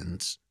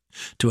science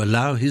to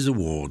allow his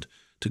award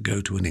to go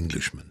to an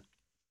Englishman.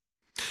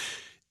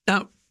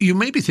 Now, you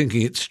may be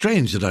thinking it's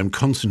strange that I'm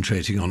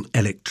concentrating on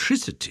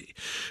electricity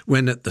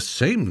when at the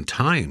same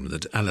time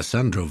that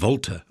Alessandro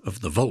Volta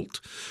of the Volt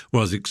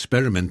was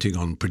experimenting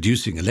on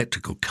producing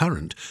electrical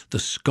current, the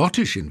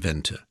Scottish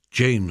inventor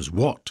James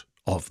Watt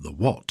of the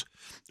Watt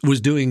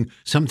was doing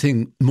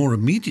something more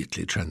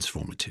immediately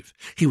transformative.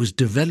 He was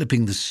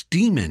developing the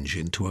steam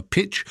engine to a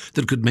pitch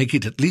that could make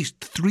it at least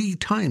 3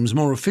 times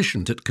more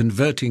efficient at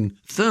converting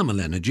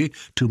thermal energy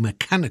to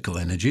mechanical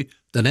energy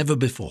than ever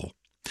before.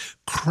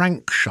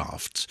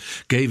 Crankshafts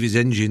gave his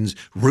engines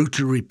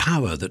rotary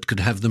power that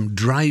could have them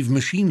drive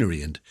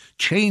machinery and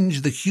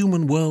change the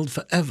human world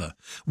forever.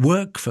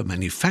 Work for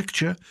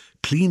manufacture,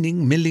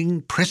 cleaning,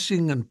 milling,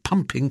 pressing and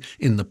pumping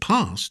in the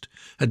past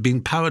had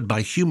been powered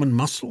by human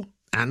muscle,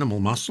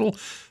 animal muscle,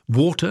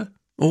 water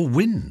or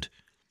wind.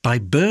 By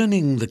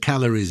burning the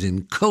calories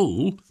in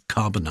coal,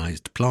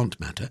 carbonized plant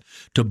matter,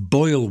 to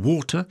boil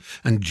water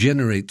and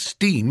generate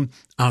steam,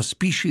 our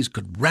species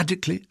could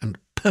radically and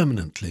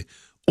permanently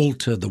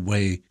alter the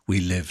way we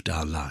lived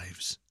our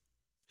lives.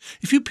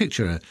 If you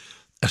picture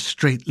a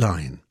straight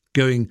line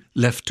going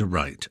left to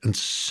right and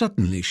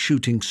suddenly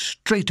shooting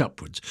straight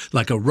upwards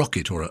like a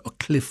rocket or a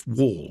cliff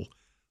wall,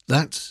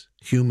 that's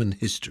human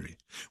history.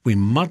 We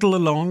muddle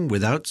along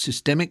without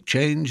systemic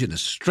change in a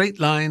straight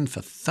line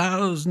for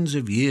thousands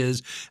of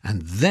years,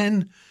 and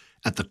then,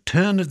 at the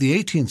turn of the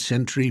 18th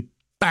century,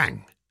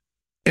 bang,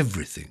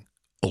 everything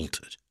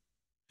altered.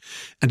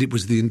 And it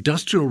was the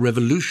Industrial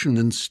Revolution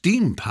and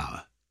steam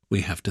power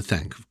we have to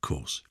thank, of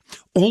course.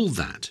 All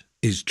that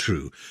is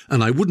true,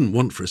 and I wouldn't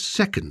want for a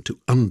second to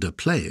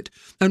underplay it.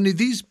 Only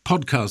these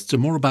podcasts are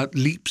more about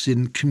leaps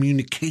in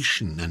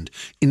communication and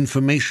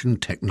information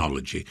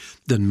technology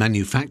than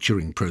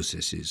manufacturing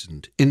processes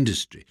and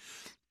industry.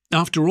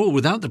 After all,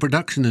 without the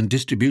production and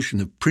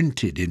distribution of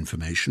printed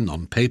information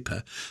on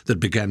paper that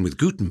began with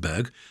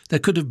Gutenberg, there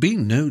could have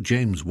been no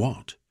James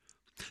Watt.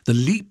 The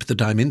leap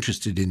that I'm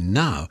interested in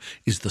now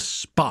is the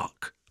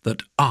spark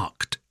that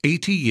arced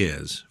 80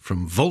 years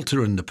from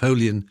Volta and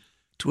Napoleon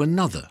to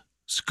another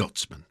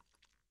Scotsman.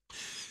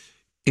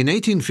 In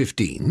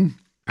 1815,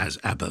 as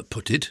Abbott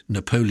put it,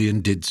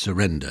 Napoleon did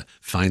surrender,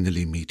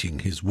 finally meeting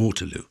his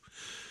Waterloo.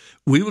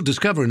 We will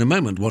discover in a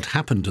moment what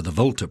happened to the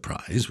Volta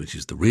Prize, which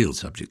is the real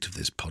subject of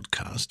this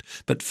podcast.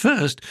 But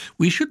first,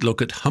 we should look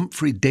at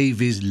Humphrey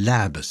Davy's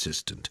lab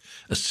assistant,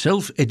 a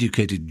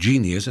self-educated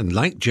genius, and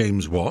like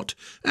James Watt,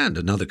 and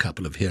another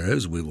couple of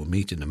heroes we will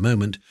meet in a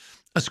moment,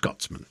 a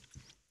Scotsman.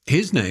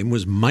 His name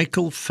was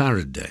Michael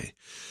Faraday.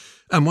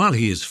 And while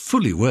he is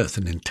fully worth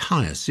an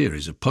entire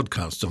series of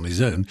podcasts on his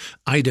own,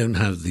 I don't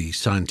have the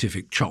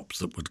scientific chops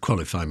that would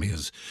qualify me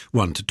as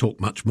one to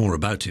talk much more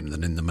about him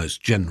than in the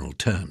most general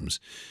terms.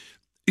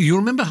 You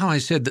remember how I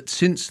said that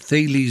since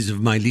Thales of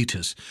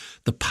Miletus,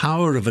 the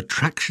power of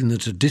attraction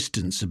at a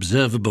distance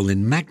observable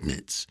in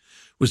magnets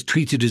was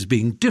treated as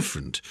being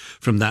different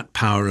from that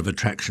power of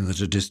attraction at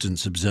a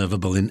distance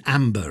observable in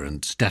amber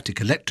and static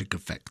electric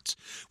effects?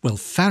 Well,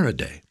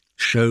 Faraday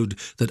showed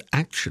that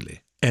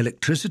actually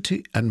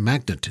electricity and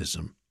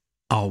magnetism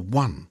are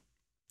one,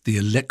 the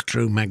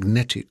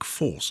electromagnetic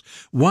force.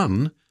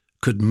 One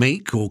could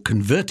make or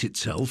convert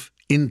itself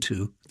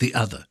into the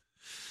other.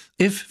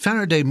 If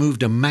Faraday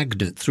moved a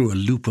magnet through a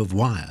loop of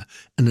wire,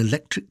 an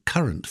electric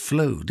current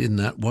flowed in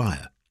that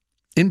wire.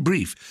 In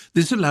brief,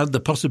 this allowed the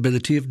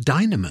possibility of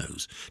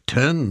dynamos.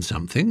 Turn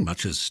something,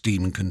 much as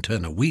steam can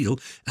turn a wheel,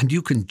 and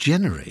you can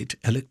generate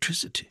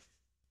electricity.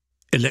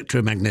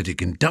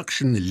 Electromagnetic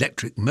induction,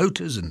 electric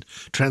motors and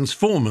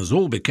transformers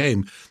all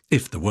became,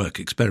 if the work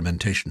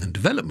experimentation and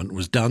development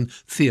was done,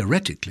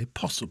 theoretically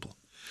possible.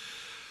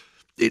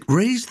 It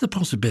raised the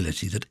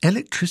possibility that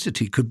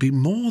electricity could be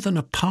more than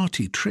a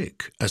party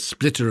trick, a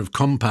splitter of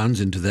compounds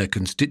into their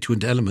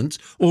constituent elements,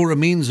 or a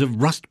means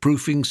of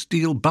rust-proofing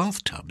steel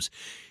bathtubs.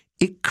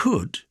 It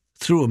could,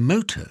 through a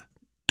motor,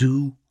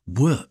 do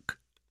work.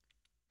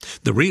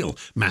 The real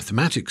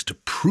mathematics to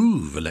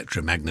prove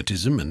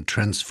electromagnetism and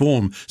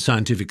transform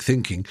scientific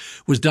thinking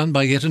was done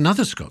by yet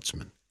another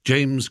Scotsman,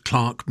 James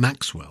Clerk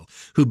Maxwell,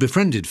 who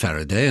befriended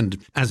Faraday and,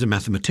 as a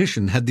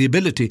mathematician, had the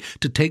ability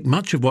to take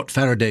much of what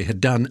Faraday had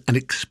done and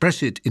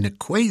express it in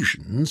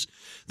equations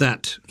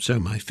that, so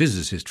my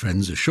physicist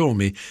friends assure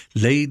me,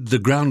 laid the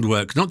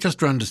groundwork not just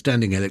for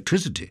understanding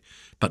electricity,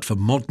 but for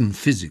modern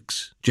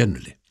physics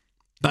generally.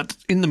 But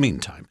in the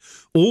meantime,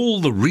 all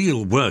the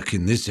real work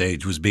in this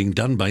age was being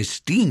done by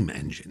steam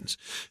engines,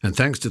 and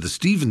thanks to the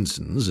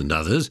Stephensons and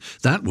others,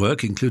 that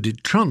work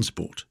included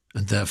transport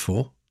and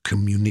therefore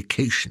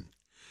communication.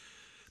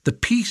 The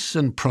peace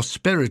and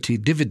prosperity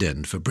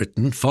dividend for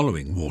Britain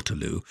following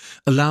Waterloo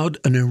allowed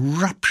an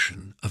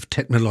eruption of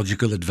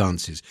technological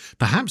advances,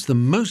 perhaps the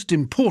most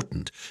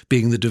important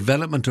being the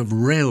development of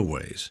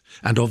railways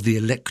and of the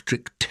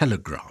electric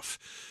telegraph,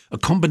 a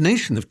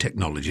combination of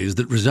technologies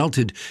that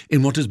resulted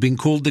in what has been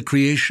called the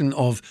creation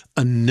of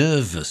a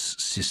nervous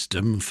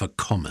system for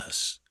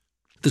commerce.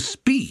 The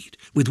speed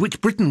with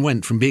which Britain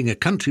went from being a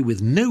country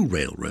with no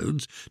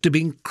railroads to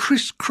being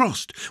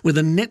crisscrossed with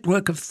a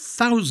network of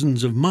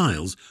thousands of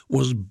miles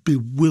was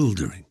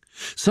bewildering.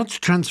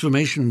 Such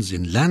transformations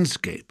in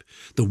landscape,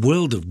 the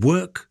world of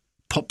work,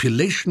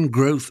 population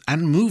growth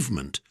and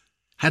movement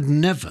had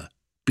never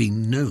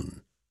been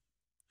known.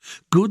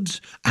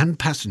 Goods and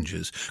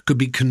passengers could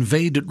be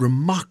conveyed at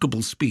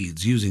remarkable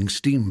speeds using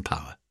steam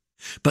power.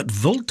 But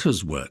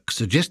Volta's work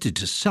suggested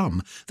to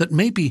some that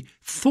maybe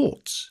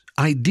thoughts,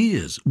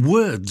 ideas,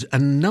 words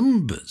and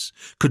numbers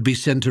could be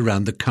sent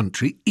around the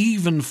country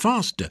even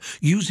faster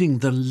using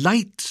the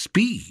light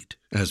speed,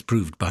 as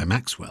proved by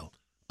Maxwell,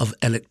 of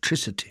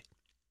electricity.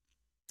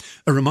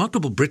 A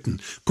remarkable Briton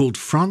called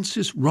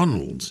Francis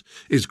Ronalds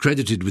is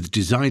credited with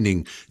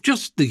designing,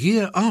 just the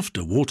year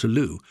after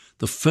Waterloo,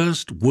 the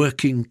first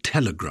working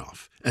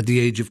telegraph at the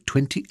age of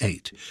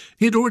 28.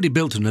 He had already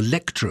built an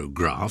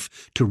electrograph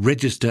to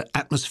register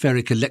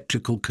atmospheric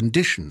electrical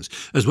conditions,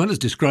 as well as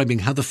describing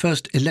how the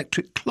first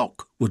electric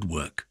clock would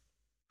work.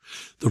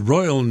 The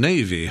Royal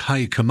Navy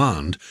High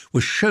Command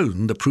was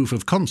shown the proof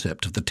of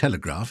concept of the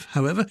telegraph,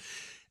 however,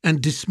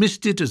 and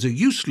dismissed it as a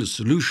useless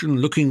solution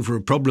looking for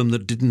a problem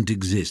that didn't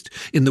exist.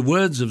 In the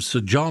words of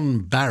Sir John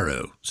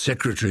Barrow,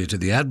 Secretary to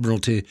the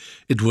Admiralty,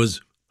 it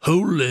was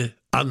wholly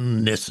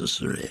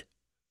unnecessary.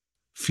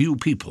 Few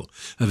people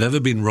have ever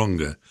been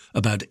wronger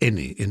about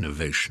any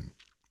innovation.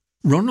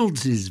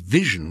 Ronalds's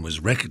vision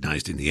was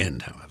recognised in the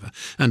end, however,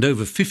 and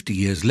over 50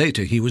 years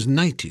later he was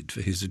knighted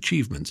for his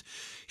achievements.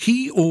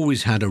 He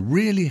always had a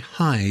really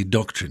high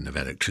doctrine of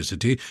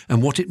electricity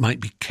and what it might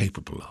be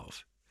capable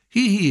of.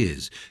 Here he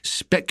is,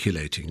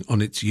 speculating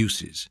on its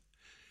uses.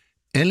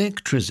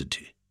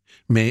 Electricity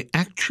may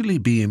actually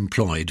be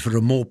employed for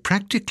a more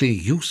practically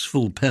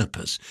useful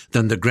purpose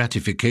than the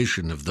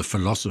gratification of the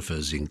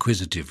philosopher's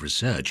inquisitive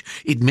research.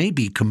 It may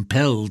be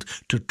compelled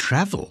to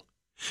travel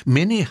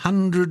many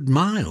hundred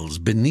miles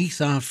beneath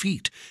our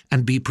feet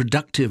and be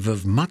productive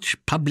of much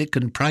public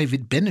and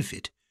private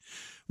benefit.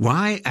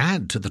 Why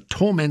add to the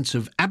torments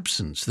of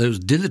absence those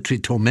dilatory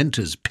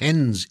tormentors,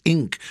 pens,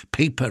 ink,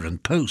 paper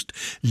and post?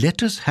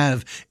 Let us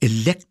have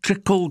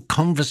electrical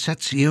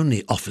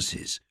conversazione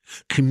offices,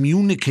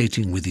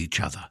 communicating with each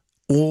other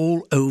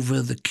all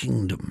over the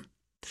kingdom.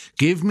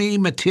 Give me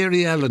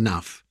material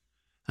enough,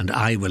 and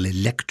I will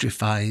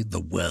electrify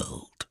the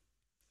world.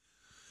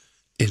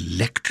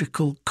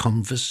 Electrical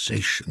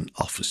conversation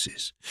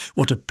offices.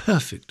 What a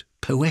perfect,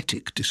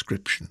 poetic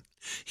description.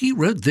 He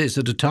wrote this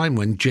at a time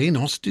when Jane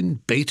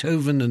Austen,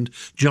 Beethoven and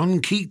John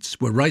Keats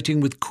were writing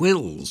with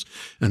quills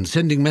and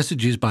sending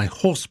messages by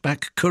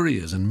horseback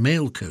couriers and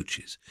mail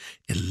coaches,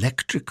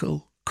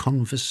 electrical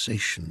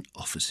conversation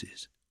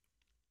offices.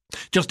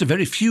 Just a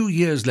very few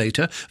years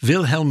later,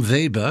 Wilhelm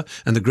Weber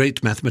and the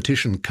great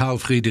mathematician Carl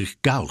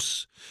Friedrich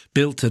Gauss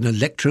built an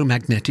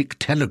electromagnetic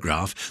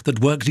telegraph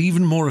that worked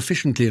even more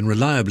efficiently and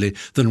reliably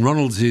than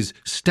Ronalds's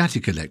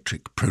static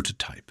electric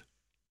prototype.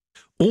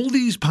 All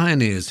these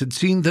pioneers had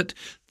seen that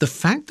the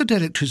fact that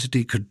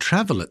electricity could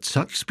travel at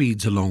such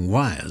speeds along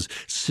wires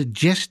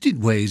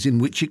suggested ways in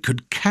which it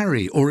could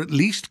carry or at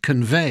least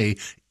convey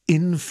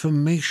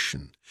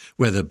information,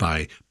 whether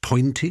by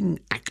pointing,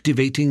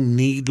 activating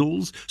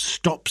needles,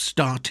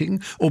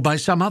 stop-starting, or by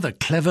some other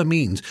clever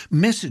means.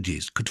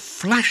 Messages could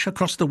flash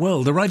across the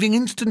world, arriving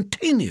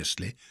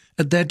instantaneously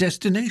at their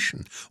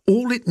destination.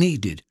 All it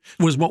needed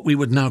was what we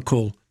would now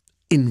call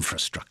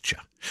infrastructure,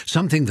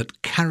 something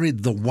that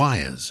carried the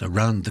wires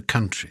around the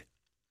country.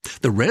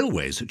 The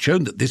railways had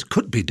shown that this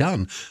could be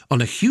done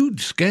on a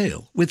huge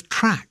scale with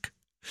track.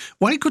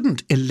 Why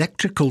couldn't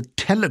electrical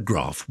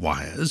telegraph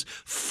wires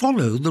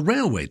follow the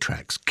railway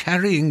tracks,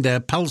 carrying their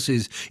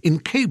pulses in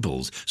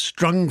cables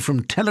strung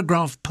from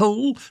telegraph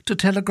pole to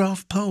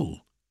telegraph pole?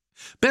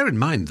 Bear in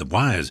mind the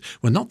wires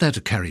were not there to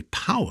carry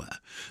power.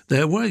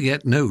 There were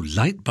yet no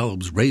light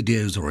bulbs,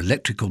 radios or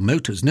electrical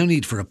motors, no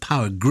need for a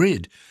power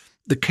grid.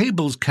 The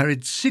cables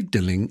carried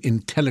signalling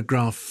in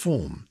telegraph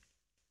form.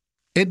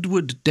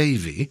 Edward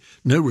Davy,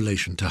 no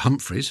relation to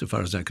Humphrey, so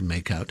far as I can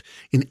make out,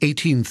 in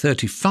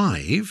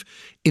 1835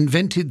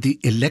 invented the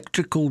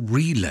electrical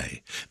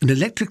relay, an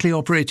electrically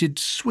operated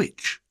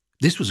switch.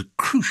 This was a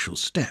crucial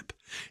step.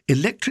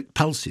 Electric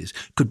pulses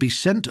could be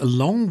sent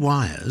along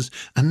wires,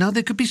 and now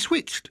they could be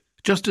switched,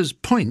 just as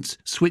points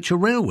switch a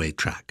railway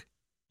track.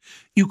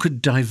 You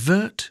could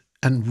divert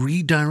and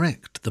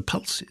redirect the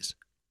pulses.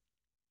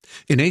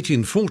 In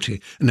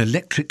 1840, an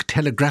electric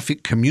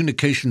telegraphic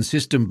communication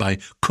system by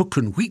Cook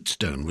and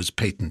Wheatstone was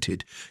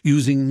patented,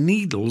 using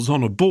needles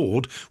on a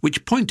board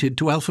which pointed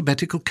to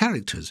alphabetical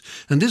characters,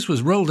 and this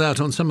was rolled out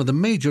on some of the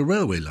major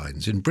railway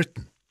lines in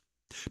Britain.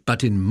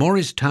 But in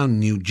Morristown,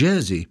 New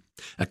Jersey,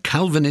 a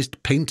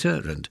Calvinist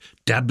painter and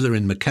dabbler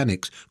in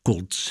mechanics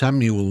called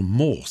Samuel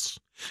Morse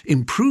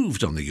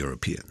improved on the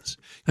Europeans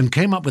and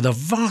came up with a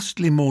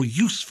vastly more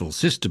useful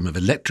system of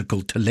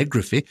electrical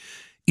telegraphy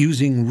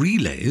using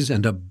relays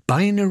and a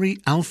binary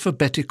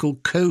alphabetical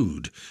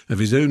code of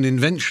his own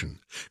invention.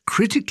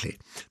 Critically,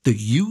 the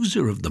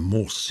user of the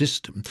Morse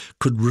system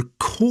could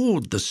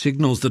record the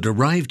signals that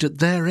arrived at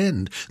their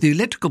end. The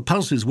electrical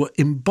pulses were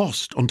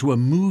embossed onto a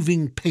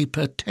moving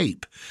paper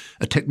tape,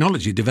 a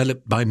technology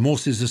developed by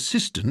Morse's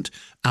assistant,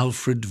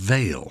 Alfred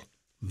Vail.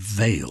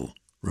 Vail,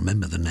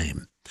 remember the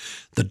name.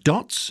 The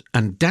dots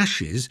and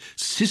dashes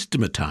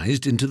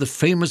systematized into the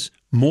famous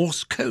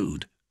Morse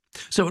code.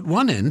 So at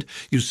one end,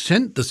 you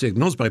sent the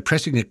signals by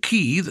pressing a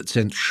key that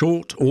sent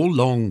short or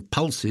long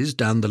pulses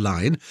down the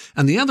line,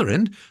 and the other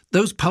end,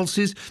 those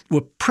pulses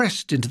were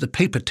pressed into the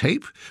paper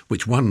tape,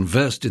 which one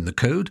versed in the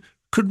code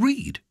could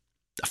read.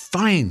 A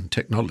fine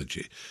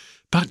technology,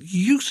 but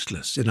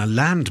useless in a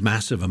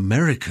landmass of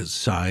America's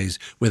size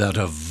without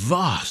a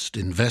vast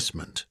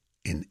investment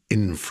in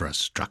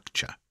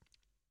infrastructure.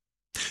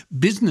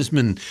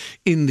 Businessmen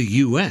in the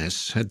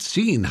US had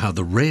seen how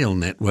the rail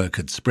network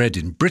had spread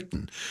in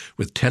Britain,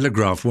 with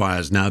telegraph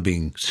wires now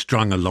being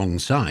strung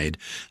alongside,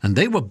 and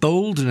they were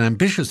bold and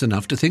ambitious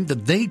enough to think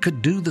that they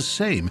could do the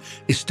same,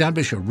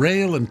 establish a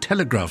rail and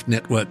telegraph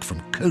network from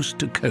coast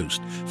to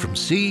coast, from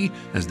sea,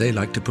 as they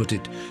like to put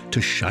it,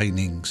 to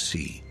shining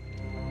sea.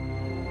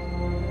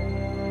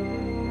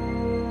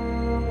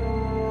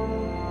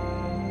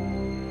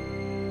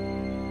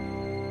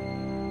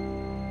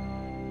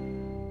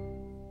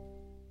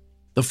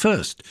 The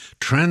first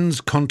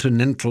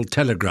transcontinental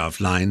telegraph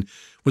line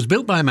was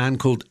built by a man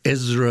called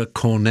Ezra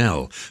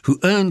Cornell, who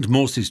earned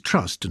Morse's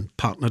trust and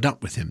partnered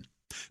up with him.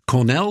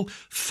 Cornell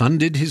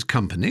funded his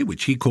company,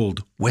 which he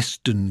called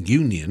Western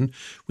Union,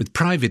 with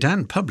private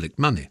and public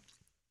money.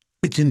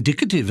 It's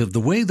indicative of the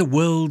way the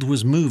world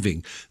was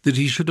moving that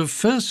he should have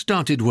first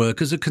started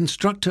work as a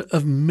constructor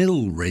of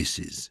mill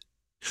races.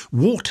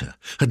 Water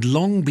had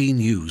long been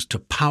used to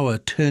power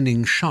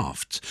turning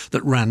shafts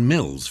that ran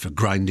mills for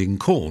grinding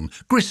corn,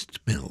 grist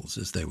mills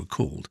as they were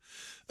called.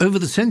 Over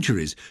the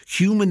centuries,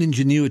 human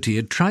ingenuity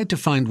had tried to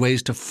find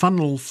ways to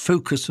funnel,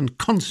 focus and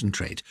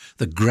concentrate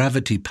the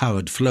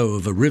gravity-powered flow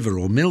of a river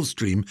or mill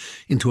stream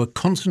into a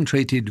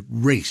concentrated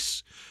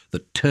race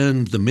that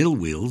turned the mill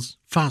wheels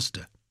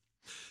faster.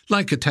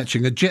 Like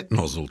attaching a jet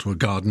nozzle to a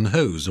garden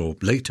hose or,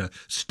 later,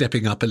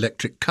 stepping up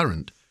electric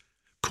current.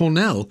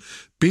 Cornell,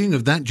 being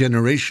of that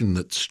generation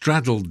that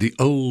straddled the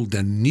old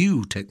and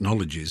new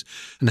technologies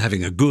and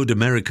having a good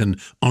American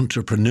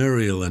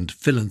entrepreneurial and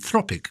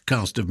philanthropic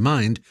cast of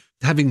mind,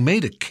 having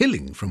made a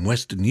killing from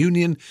Western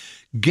Union,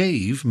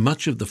 gave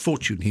much of the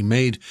fortune he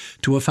made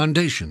to a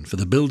foundation for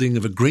the building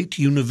of a great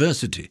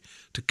university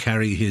to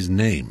carry his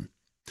name.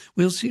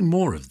 We'll see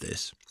more of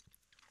this.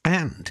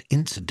 And,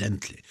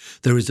 incidentally,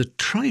 there is a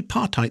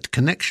tripartite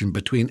connection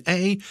between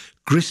A,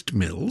 grist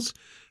mills,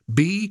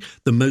 B,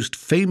 the most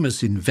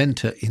famous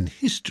inventor in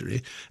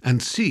history,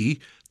 and C,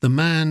 the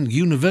man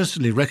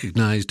universally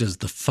recognised as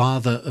the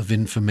father of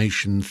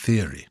information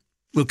theory.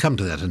 We'll come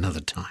to that another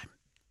time.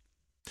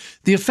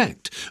 The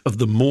effect of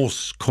the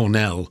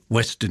Morse-Cornell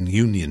Western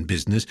Union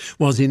business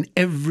was in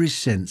every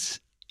sense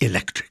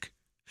electric.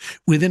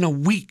 Within a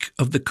week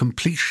of the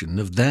completion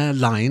of their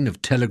line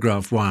of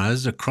telegraph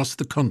wires across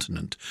the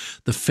continent,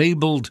 the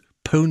fabled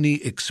Pony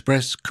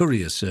Express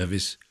courier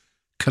service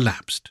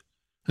collapsed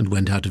and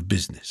went out of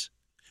business.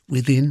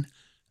 Within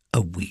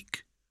a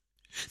week.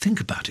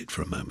 Think about it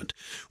for a moment.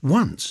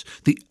 Once,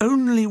 the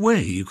only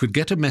way you could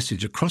get a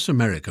message across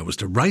America was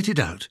to write it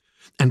out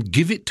and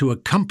give it to a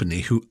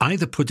company who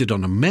either put it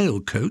on a mail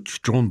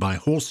coach drawn by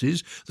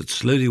horses that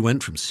slowly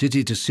went from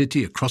city to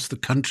city across the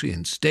country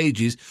in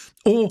stages,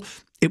 or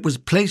it was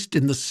placed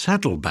in the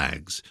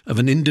saddlebags of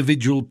an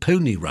individual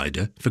pony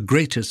rider for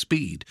greater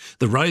speed.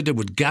 The rider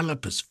would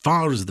gallop as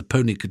far as the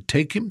pony could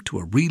take him to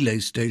a relay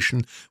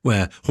station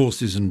where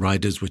horses and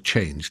riders were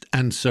changed,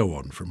 and so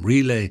on, from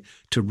relay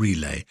to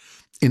relay.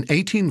 In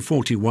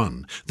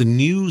 1841, the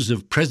news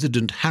of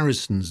President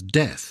Harrison's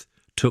death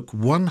took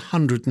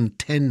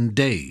 110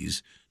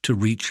 days to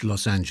reach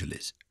Los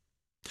Angeles.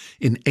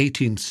 In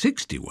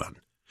 1861,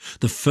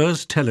 the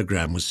first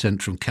telegram was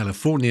sent from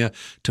California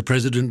to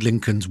President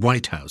Lincoln's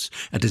White House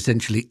at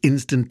essentially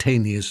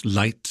instantaneous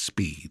light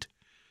speed,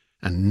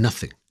 and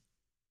nothing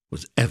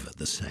was ever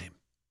the same.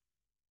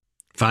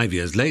 5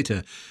 years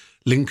later,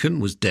 Lincoln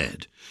was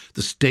dead.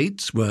 The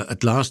states were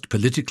at last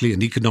politically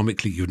and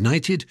economically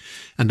united,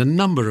 and a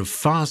number of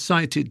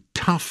far-sighted,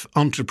 tough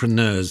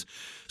entrepreneurs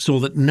saw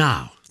that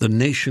now the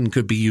nation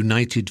could be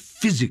united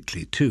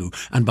physically too,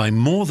 and by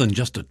more than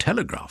just a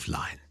telegraph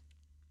line.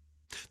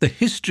 The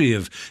history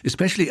of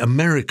especially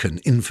American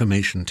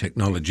information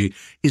technology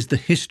is the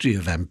history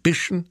of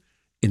ambition,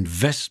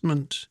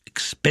 investment,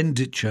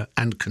 expenditure,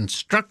 and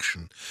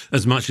construction,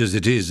 as much as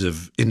it is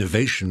of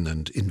innovation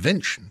and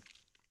invention.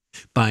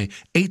 By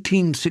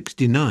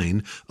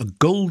 1869, a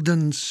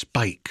golden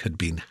spike had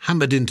been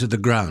hammered into the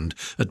ground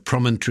at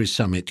Promontory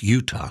Summit,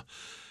 Utah,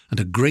 and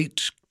a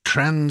great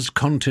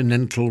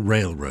transcontinental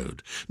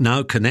railroad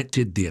now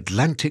connected the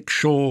Atlantic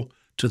shore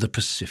to the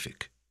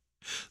Pacific.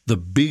 The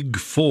Big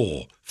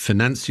Four,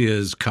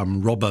 financiers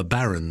cum robber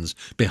barons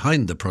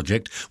behind the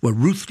project, were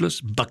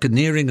ruthless,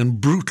 buccaneering and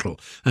brutal,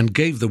 and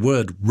gave the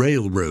word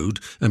railroad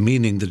a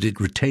meaning that it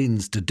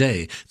retains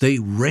today. They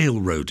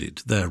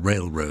railroaded their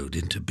railroad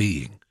into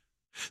being.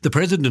 The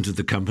president of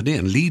the company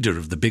and leader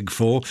of the Big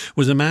Four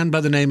was a man by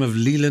the name of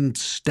Leland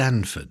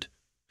Stanford.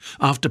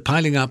 After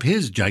piling up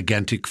his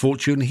gigantic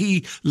fortune,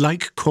 he,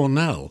 like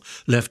Cornell,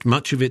 left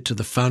much of it to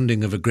the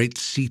founding of a great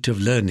seat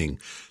of learning,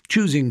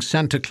 choosing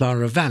Santa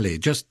Clara Valley,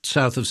 just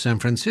south of San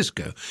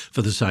Francisco,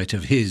 for the site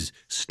of his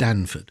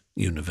Stanford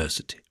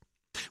University.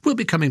 We'll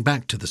be coming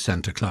back to the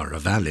Santa Clara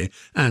Valley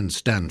and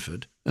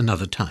Stanford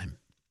another time.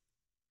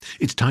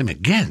 It's time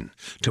again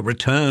to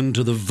return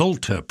to the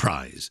Volta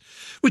Prize,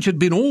 which had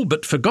been all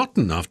but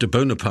forgotten after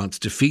Bonaparte's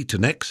defeat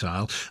and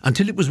exile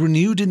until it was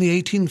renewed in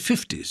the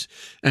 1850s,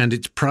 and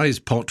its prize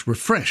pot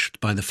refreshed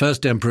by the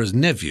first emperor's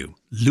nephew,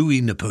 Louis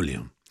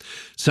Napoleon,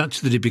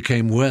 such that it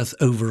became worth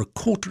over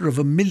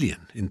 $250,000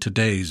 in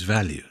today's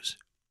values.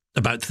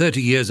 About 30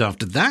 years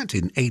after that,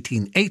 in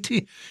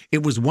 1880,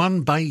 it was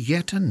won by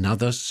yet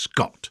another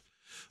Scot,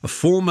 a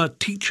former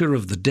teacher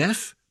of the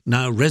deaf,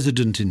 now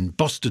resident in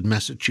Boston,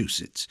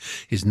 Massachusetts.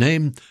 His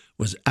name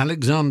was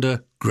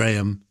Alexander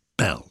Graham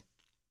Bell.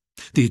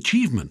 The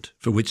achievement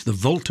for which the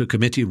Volta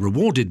Committee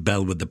rewarded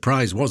Bell with the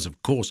prize was,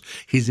 of course,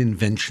 his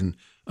invention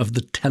of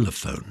the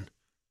telephone.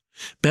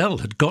 Bell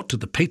had got to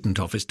the patent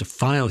office to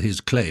file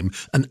his claim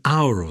an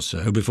hour or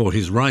so before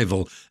his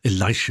rival,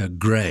 Elisha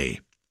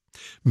Gray.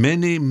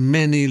 Many,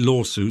 many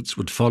lawsuits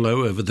would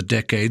follow over the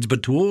decades,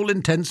 but to all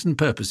intents and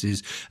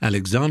purposes,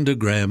 Alexander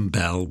Graham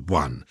Bell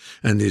won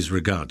and is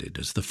regarded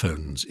as the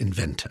phone's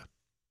inventor.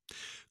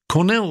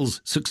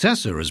 Cornell's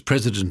successor as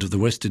president of the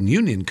Western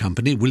Union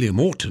Company, William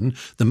Orton,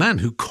 the man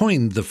who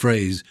coined the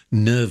phrase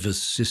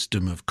nervous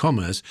system of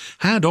commerce,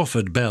 had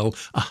offered Bell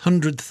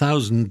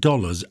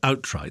 $100,000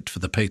 outright for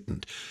the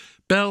patent.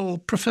 Bell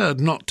preferred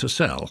not to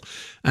sell,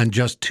 and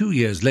just 2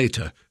 years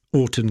later,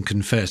 Orton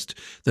confessed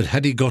that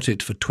had he got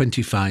it for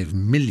 $25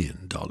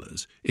 million,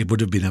 it would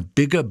have been a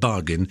bigger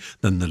bargain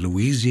than the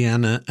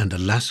Louisiana and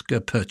Alaska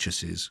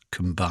purchases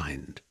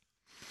combined.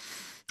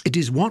 It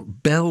is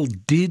what Bell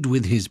did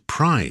with his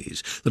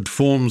prize that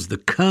forms the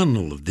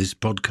kernel of this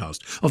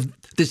podcast, of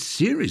this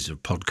series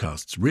of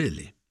podcasts,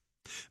 really.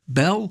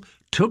 Bell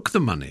took the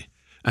money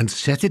and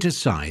set it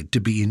aside to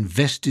be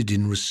invested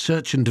in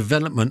research and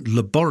development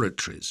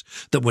laboratories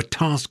that were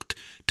tasked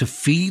to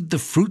feed the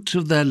fruits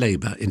of their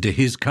labour into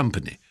his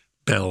company,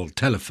 Bell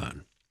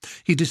Telephone.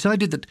 He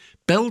decided that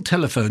Bell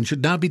Telephone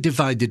should now be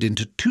divided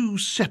into two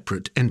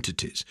separate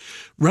entities.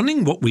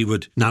 Running what we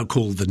would now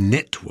call the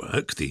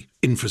network, the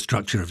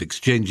infrastructure of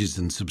exchanges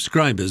and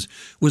subscribers,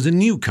 was a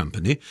new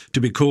company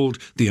to be called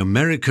the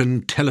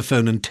American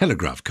Telephone and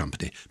Telegraph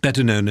Company,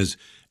 better known as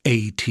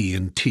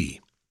AT&T.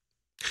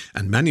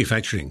 And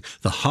manufacturing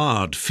the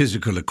hard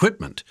physical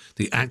equipment,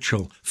 the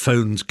actual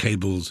phones,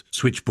 cables,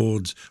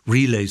 switchboards,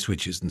 relay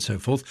switches and so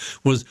forth,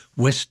 was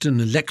Western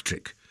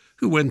Electric,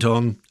 who went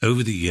on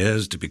over the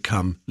years to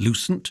become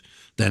Lucent,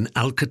 then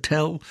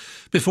Alcatel,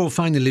 before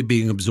finally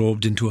being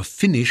absorbed into a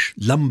Finnish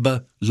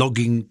lumber,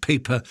 logging,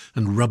 paper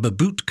and rubber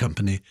boot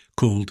company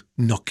called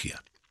Nokia.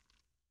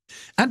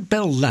 At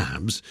Bell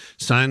Labs,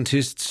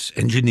 scientists,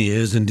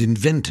 engineers and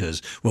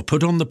inventors were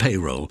put on the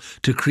payroll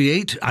to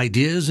create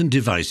ideas and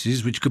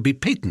devices which could be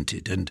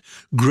patented and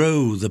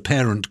grow the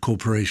parent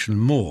corporation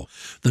more.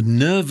 The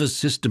nervous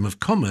system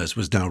of commerce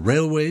was now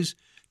railways,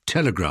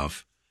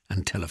 telegraph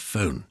and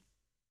telephone.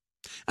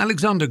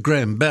 Alexander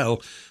Graham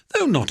Bell,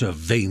 though not a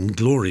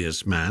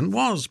vainglorious man,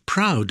 was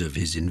proud of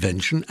his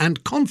invention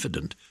and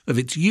confident of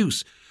its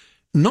use.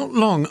 Not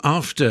long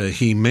after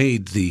he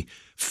made the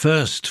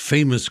first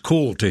famous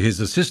call to his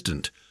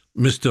assistant,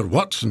 "Mr.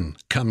 Watson,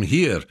 come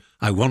here,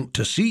 I want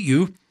to see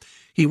you,"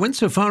 he went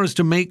so far as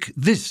to make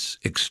this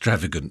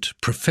extravagant,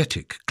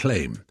 prophetic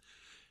claim.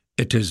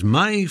 "It is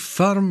my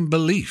firm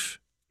belief,"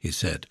 he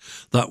said,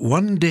 "that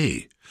one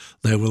day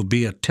there will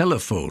be a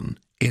telephone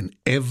in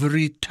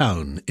every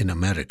town in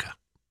America."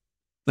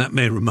 That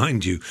may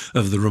remind you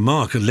of the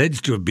remark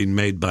alleged to have been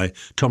made by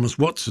Thomas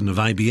Watson of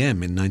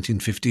IBM in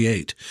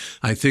 1958.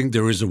 "I think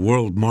there is a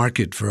world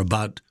market for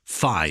about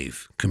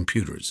 5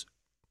 computers."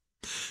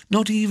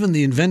 Not even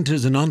the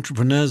inventors and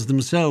entrepreneurs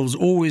themselves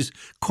always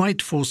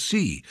quite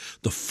foresee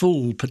the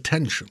full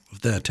potential of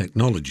their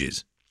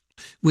technologies.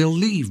 We'll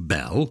leave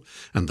Bell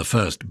and the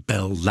first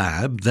Bell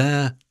Lab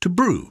there to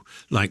brew,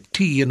 like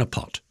tea in a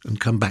pot, and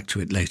come back to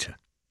it later.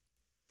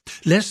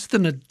 Less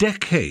than a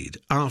decade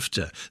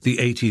after the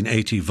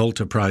 1880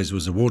 Volta Prize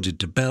was awarded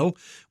to Bell,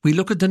 we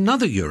look at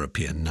another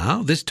European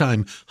now, this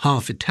time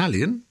half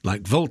Italian,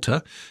 like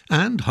Volta,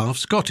 and half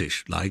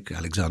Scottish, like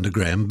Alexander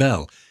Graham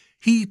Bell.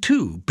 He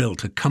too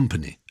built a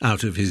company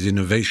out of his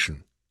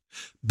innovation.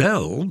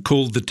 Bell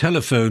called the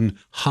telephone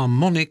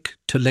harmonic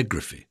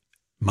telegraphy.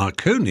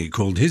 Marconi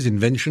called his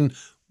invention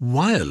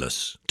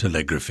wireless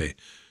telegraphy.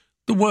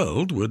 The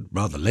world would,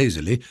 rather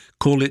lazily,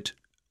 call it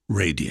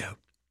radio.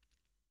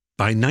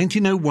 By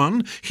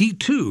 1901, he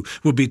too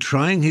would be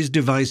trying his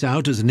device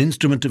out as an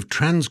instrument of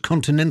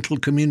transcontinental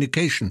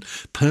communication,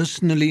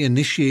 personally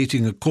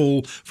initiating a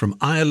call from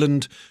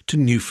Ireland to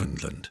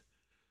Newfoundland.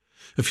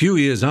 A few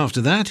years after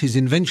that, his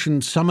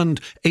invention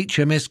summoned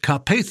HMS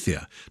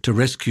Carpathia to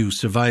rescue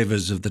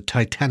survivors of the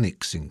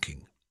Titanic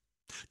sinking.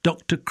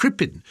 Dr.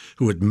 Crippen,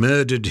 who had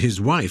murdered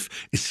his wife,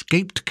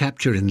 escaped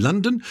capture in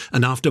London,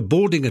 and after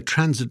boarding a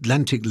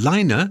transatlantic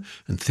liner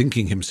and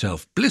thinking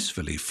himself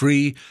blissfully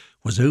free,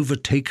 was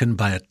overtaken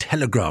by a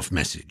telegraph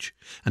message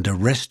and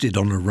arrested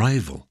on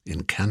arrival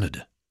in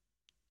Canada.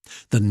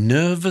 The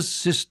nervous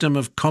system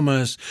of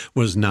commerce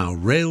was now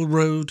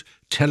railroad,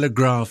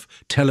 telegraph,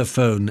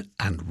 telephone,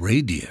 and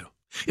radio.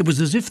 It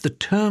was as if the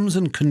terms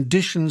and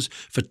conditions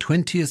for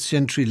 20th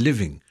century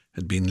living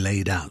had been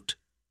laid out.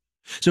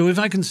 So if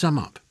I can sum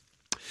up,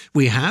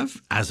 we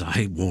have, as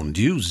I warned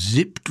you,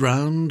 zipped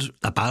round,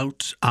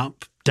 about,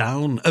 up,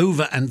 down,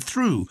 over and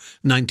through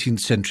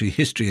 19th century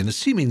history in a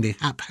seemingly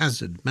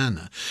haphazard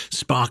manner,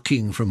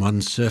 sparking from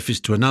one surface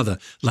to another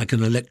like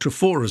an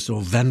electrophorus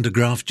or Van de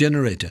Graaff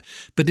generator.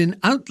 But in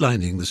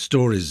outlining the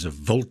stories of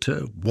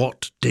Volta,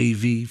 Watt,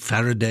 Davy,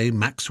 Faraday,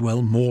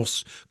 Maxwell,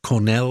 Morse,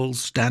 Cornell,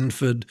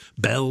 Stanford,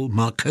 Bell,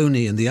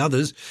 Marconi and the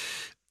others,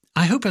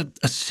 I hope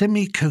a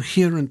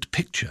semi-coherent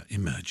picture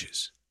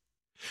emerges.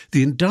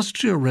 The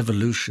Industrial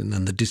Revolution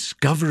and the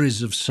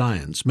discoveries of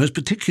science, most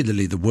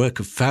particularly the work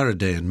of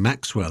Faraday and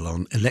Maxwell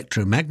on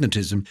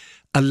electromagnetism,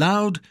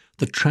 allowed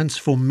the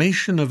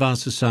transformation of our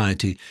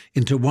society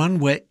into one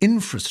where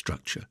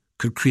infrastructure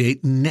could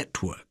create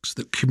networks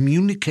that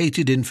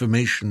communicated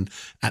information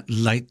at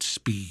light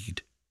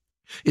speed.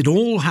 It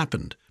all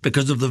happened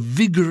because of the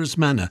vigorous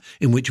manner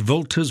in which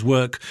Volta's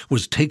work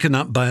was taken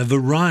up by a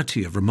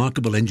variety of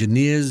remarkable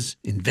engineers,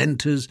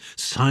 inventors,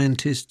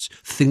 scientists,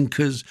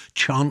 thinkers,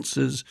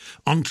 chancers,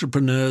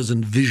 entrepreneurs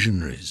and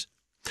visionaries.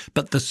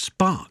 But the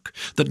spark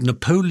that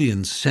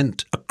Napoleon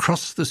sent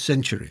across the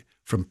century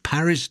from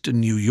Paris to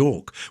New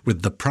York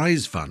with the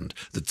prize fund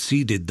that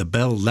seeded the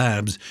Bell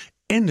Labs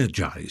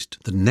energized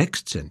the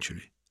next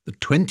century, the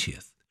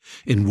 20th,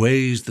 in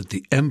ways that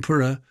the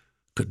emperor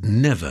could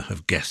never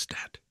have guessed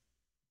at.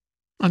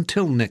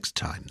 Until next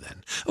time,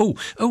 then. Oh,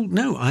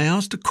 no, I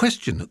asked a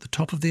question at the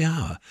top of the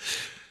hour.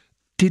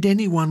 Did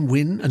anyone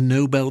win a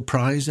Nobel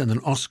Prize and an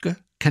Oscar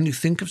Can you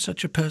think of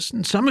such a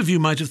person? Some of you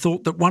might have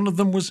thought that one of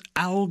them was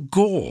Al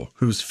Gore,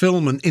 whose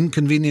film An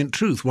Inconvenient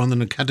Truth won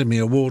an Academy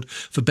Award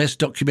for Best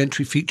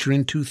Documentary Feature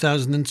in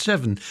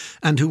 2007,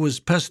 and who was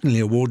personally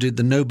awarded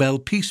the Nobel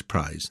Peace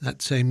Prize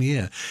that same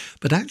year.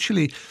 But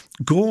actually,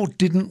 Gore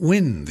didn't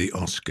win the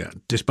Oscar,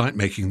 despite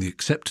making the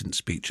acceptance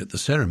speech at the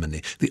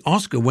ceremony. The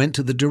Oscar went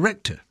to the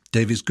director,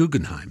 Davis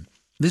Guggenheim.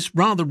 This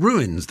rather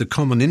ruins the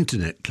common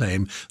internet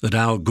claim that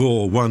Al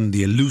Gore won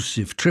the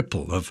elusive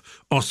triple of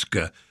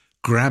Oscar,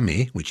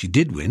 Grammy, which he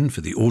did win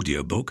for the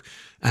audiobook,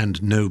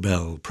 and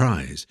Nobel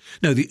Prize.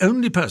 No, the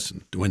only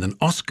person to win an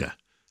Oscar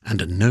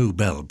and a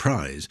Nobel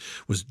Prize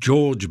was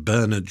George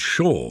Bernard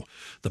Shaw,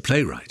 the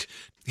playwright.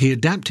 He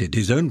adapted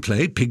his own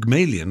play,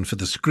 Pygmalion, for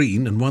the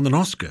screen and won an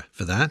Oscar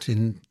for that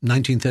in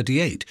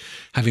 1938,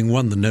 having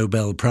won the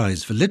Nobel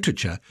Prize for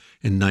Literature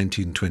in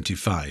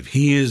 1925.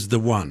 He is the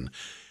one.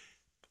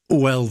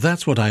 Well,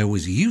 that's what I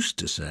always used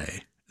to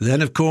say.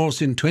 Then, of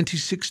course, in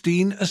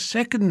 2016, a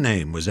second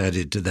name was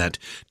added to that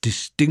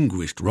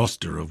distinguished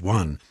roster of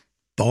one,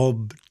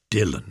 Bob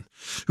Dylan,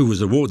 who was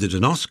awarded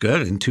an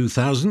Oscar in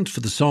 2000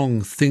 for the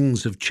song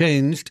Things Have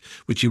Changed,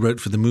 which he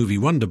wrote for the movie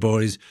Wonder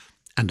Boys,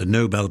 and a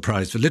Nobel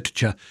Prize for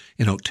Literature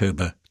in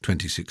October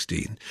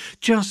 2016.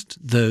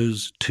 Just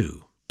those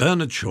two,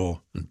 Bernard Shaw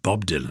and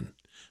Bob Dylan.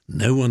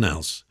 No one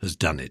else has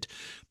done it.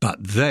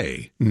 But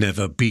they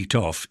never beat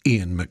off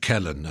Ian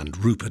McKellen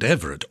and Rupert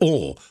Everett,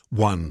 or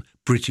won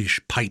British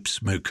Pipe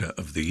Smoker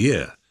of the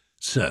Year.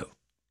 So,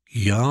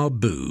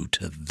 yah-boo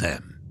to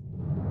them.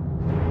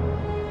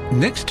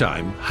 Next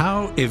time,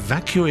 how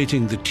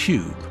evacuating the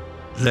tube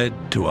led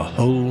to a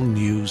whole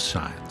new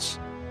science.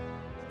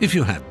 If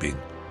you have been,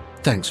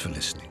 thanks for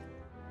listening.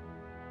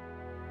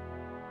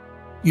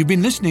 You've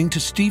been listening to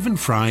Stephen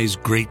Fry's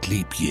Great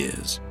Leap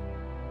Years.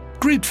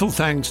 Grateful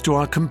thanks to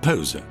our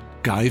composer,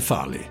 Guy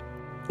Farley.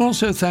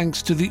 Also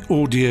thanks to the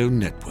Audio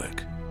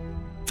Network.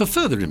 For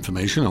further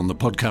information on the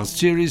podcast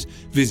series,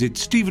 visit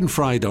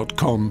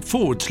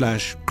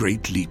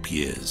stephenfry.com/Great Leap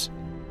Years.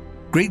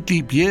 Great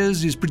Leap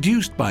Years is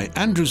produced by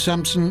Andrew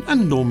Sampson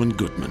and Norman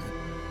Goodman.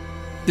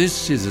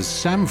 This is a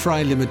Sam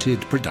Fry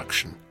Limited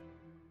production.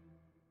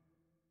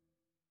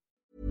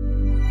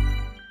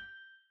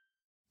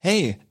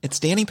 Hey, it's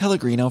Danny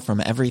Pellegrino from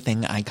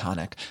Everything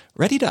Iconic.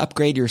 Ready to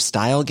upgrade your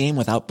style game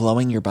without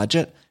blowing your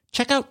budget?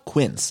 Check out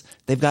Quince.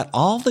 They've got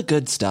all the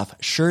good stuff,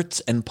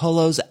 shirts and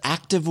polos,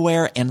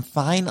 activewear, and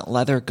fine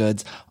leather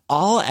goods,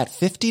 all at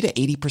 50 to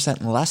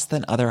 80% less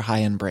than other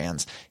high-end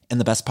brands. And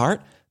the best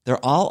part?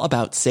 They're all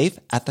about safe,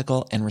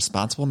 ethical, and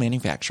responsible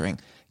manufacturing.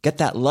 Get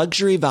that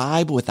luxury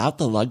vibe without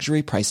the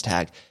luxury price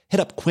tag. Hit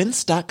up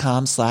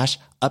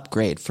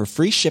quince.com/upgrade for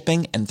free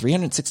shipping and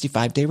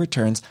 365-day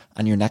returns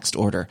on your next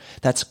order.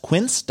 That's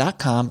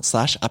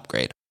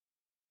quince.com/upgrade.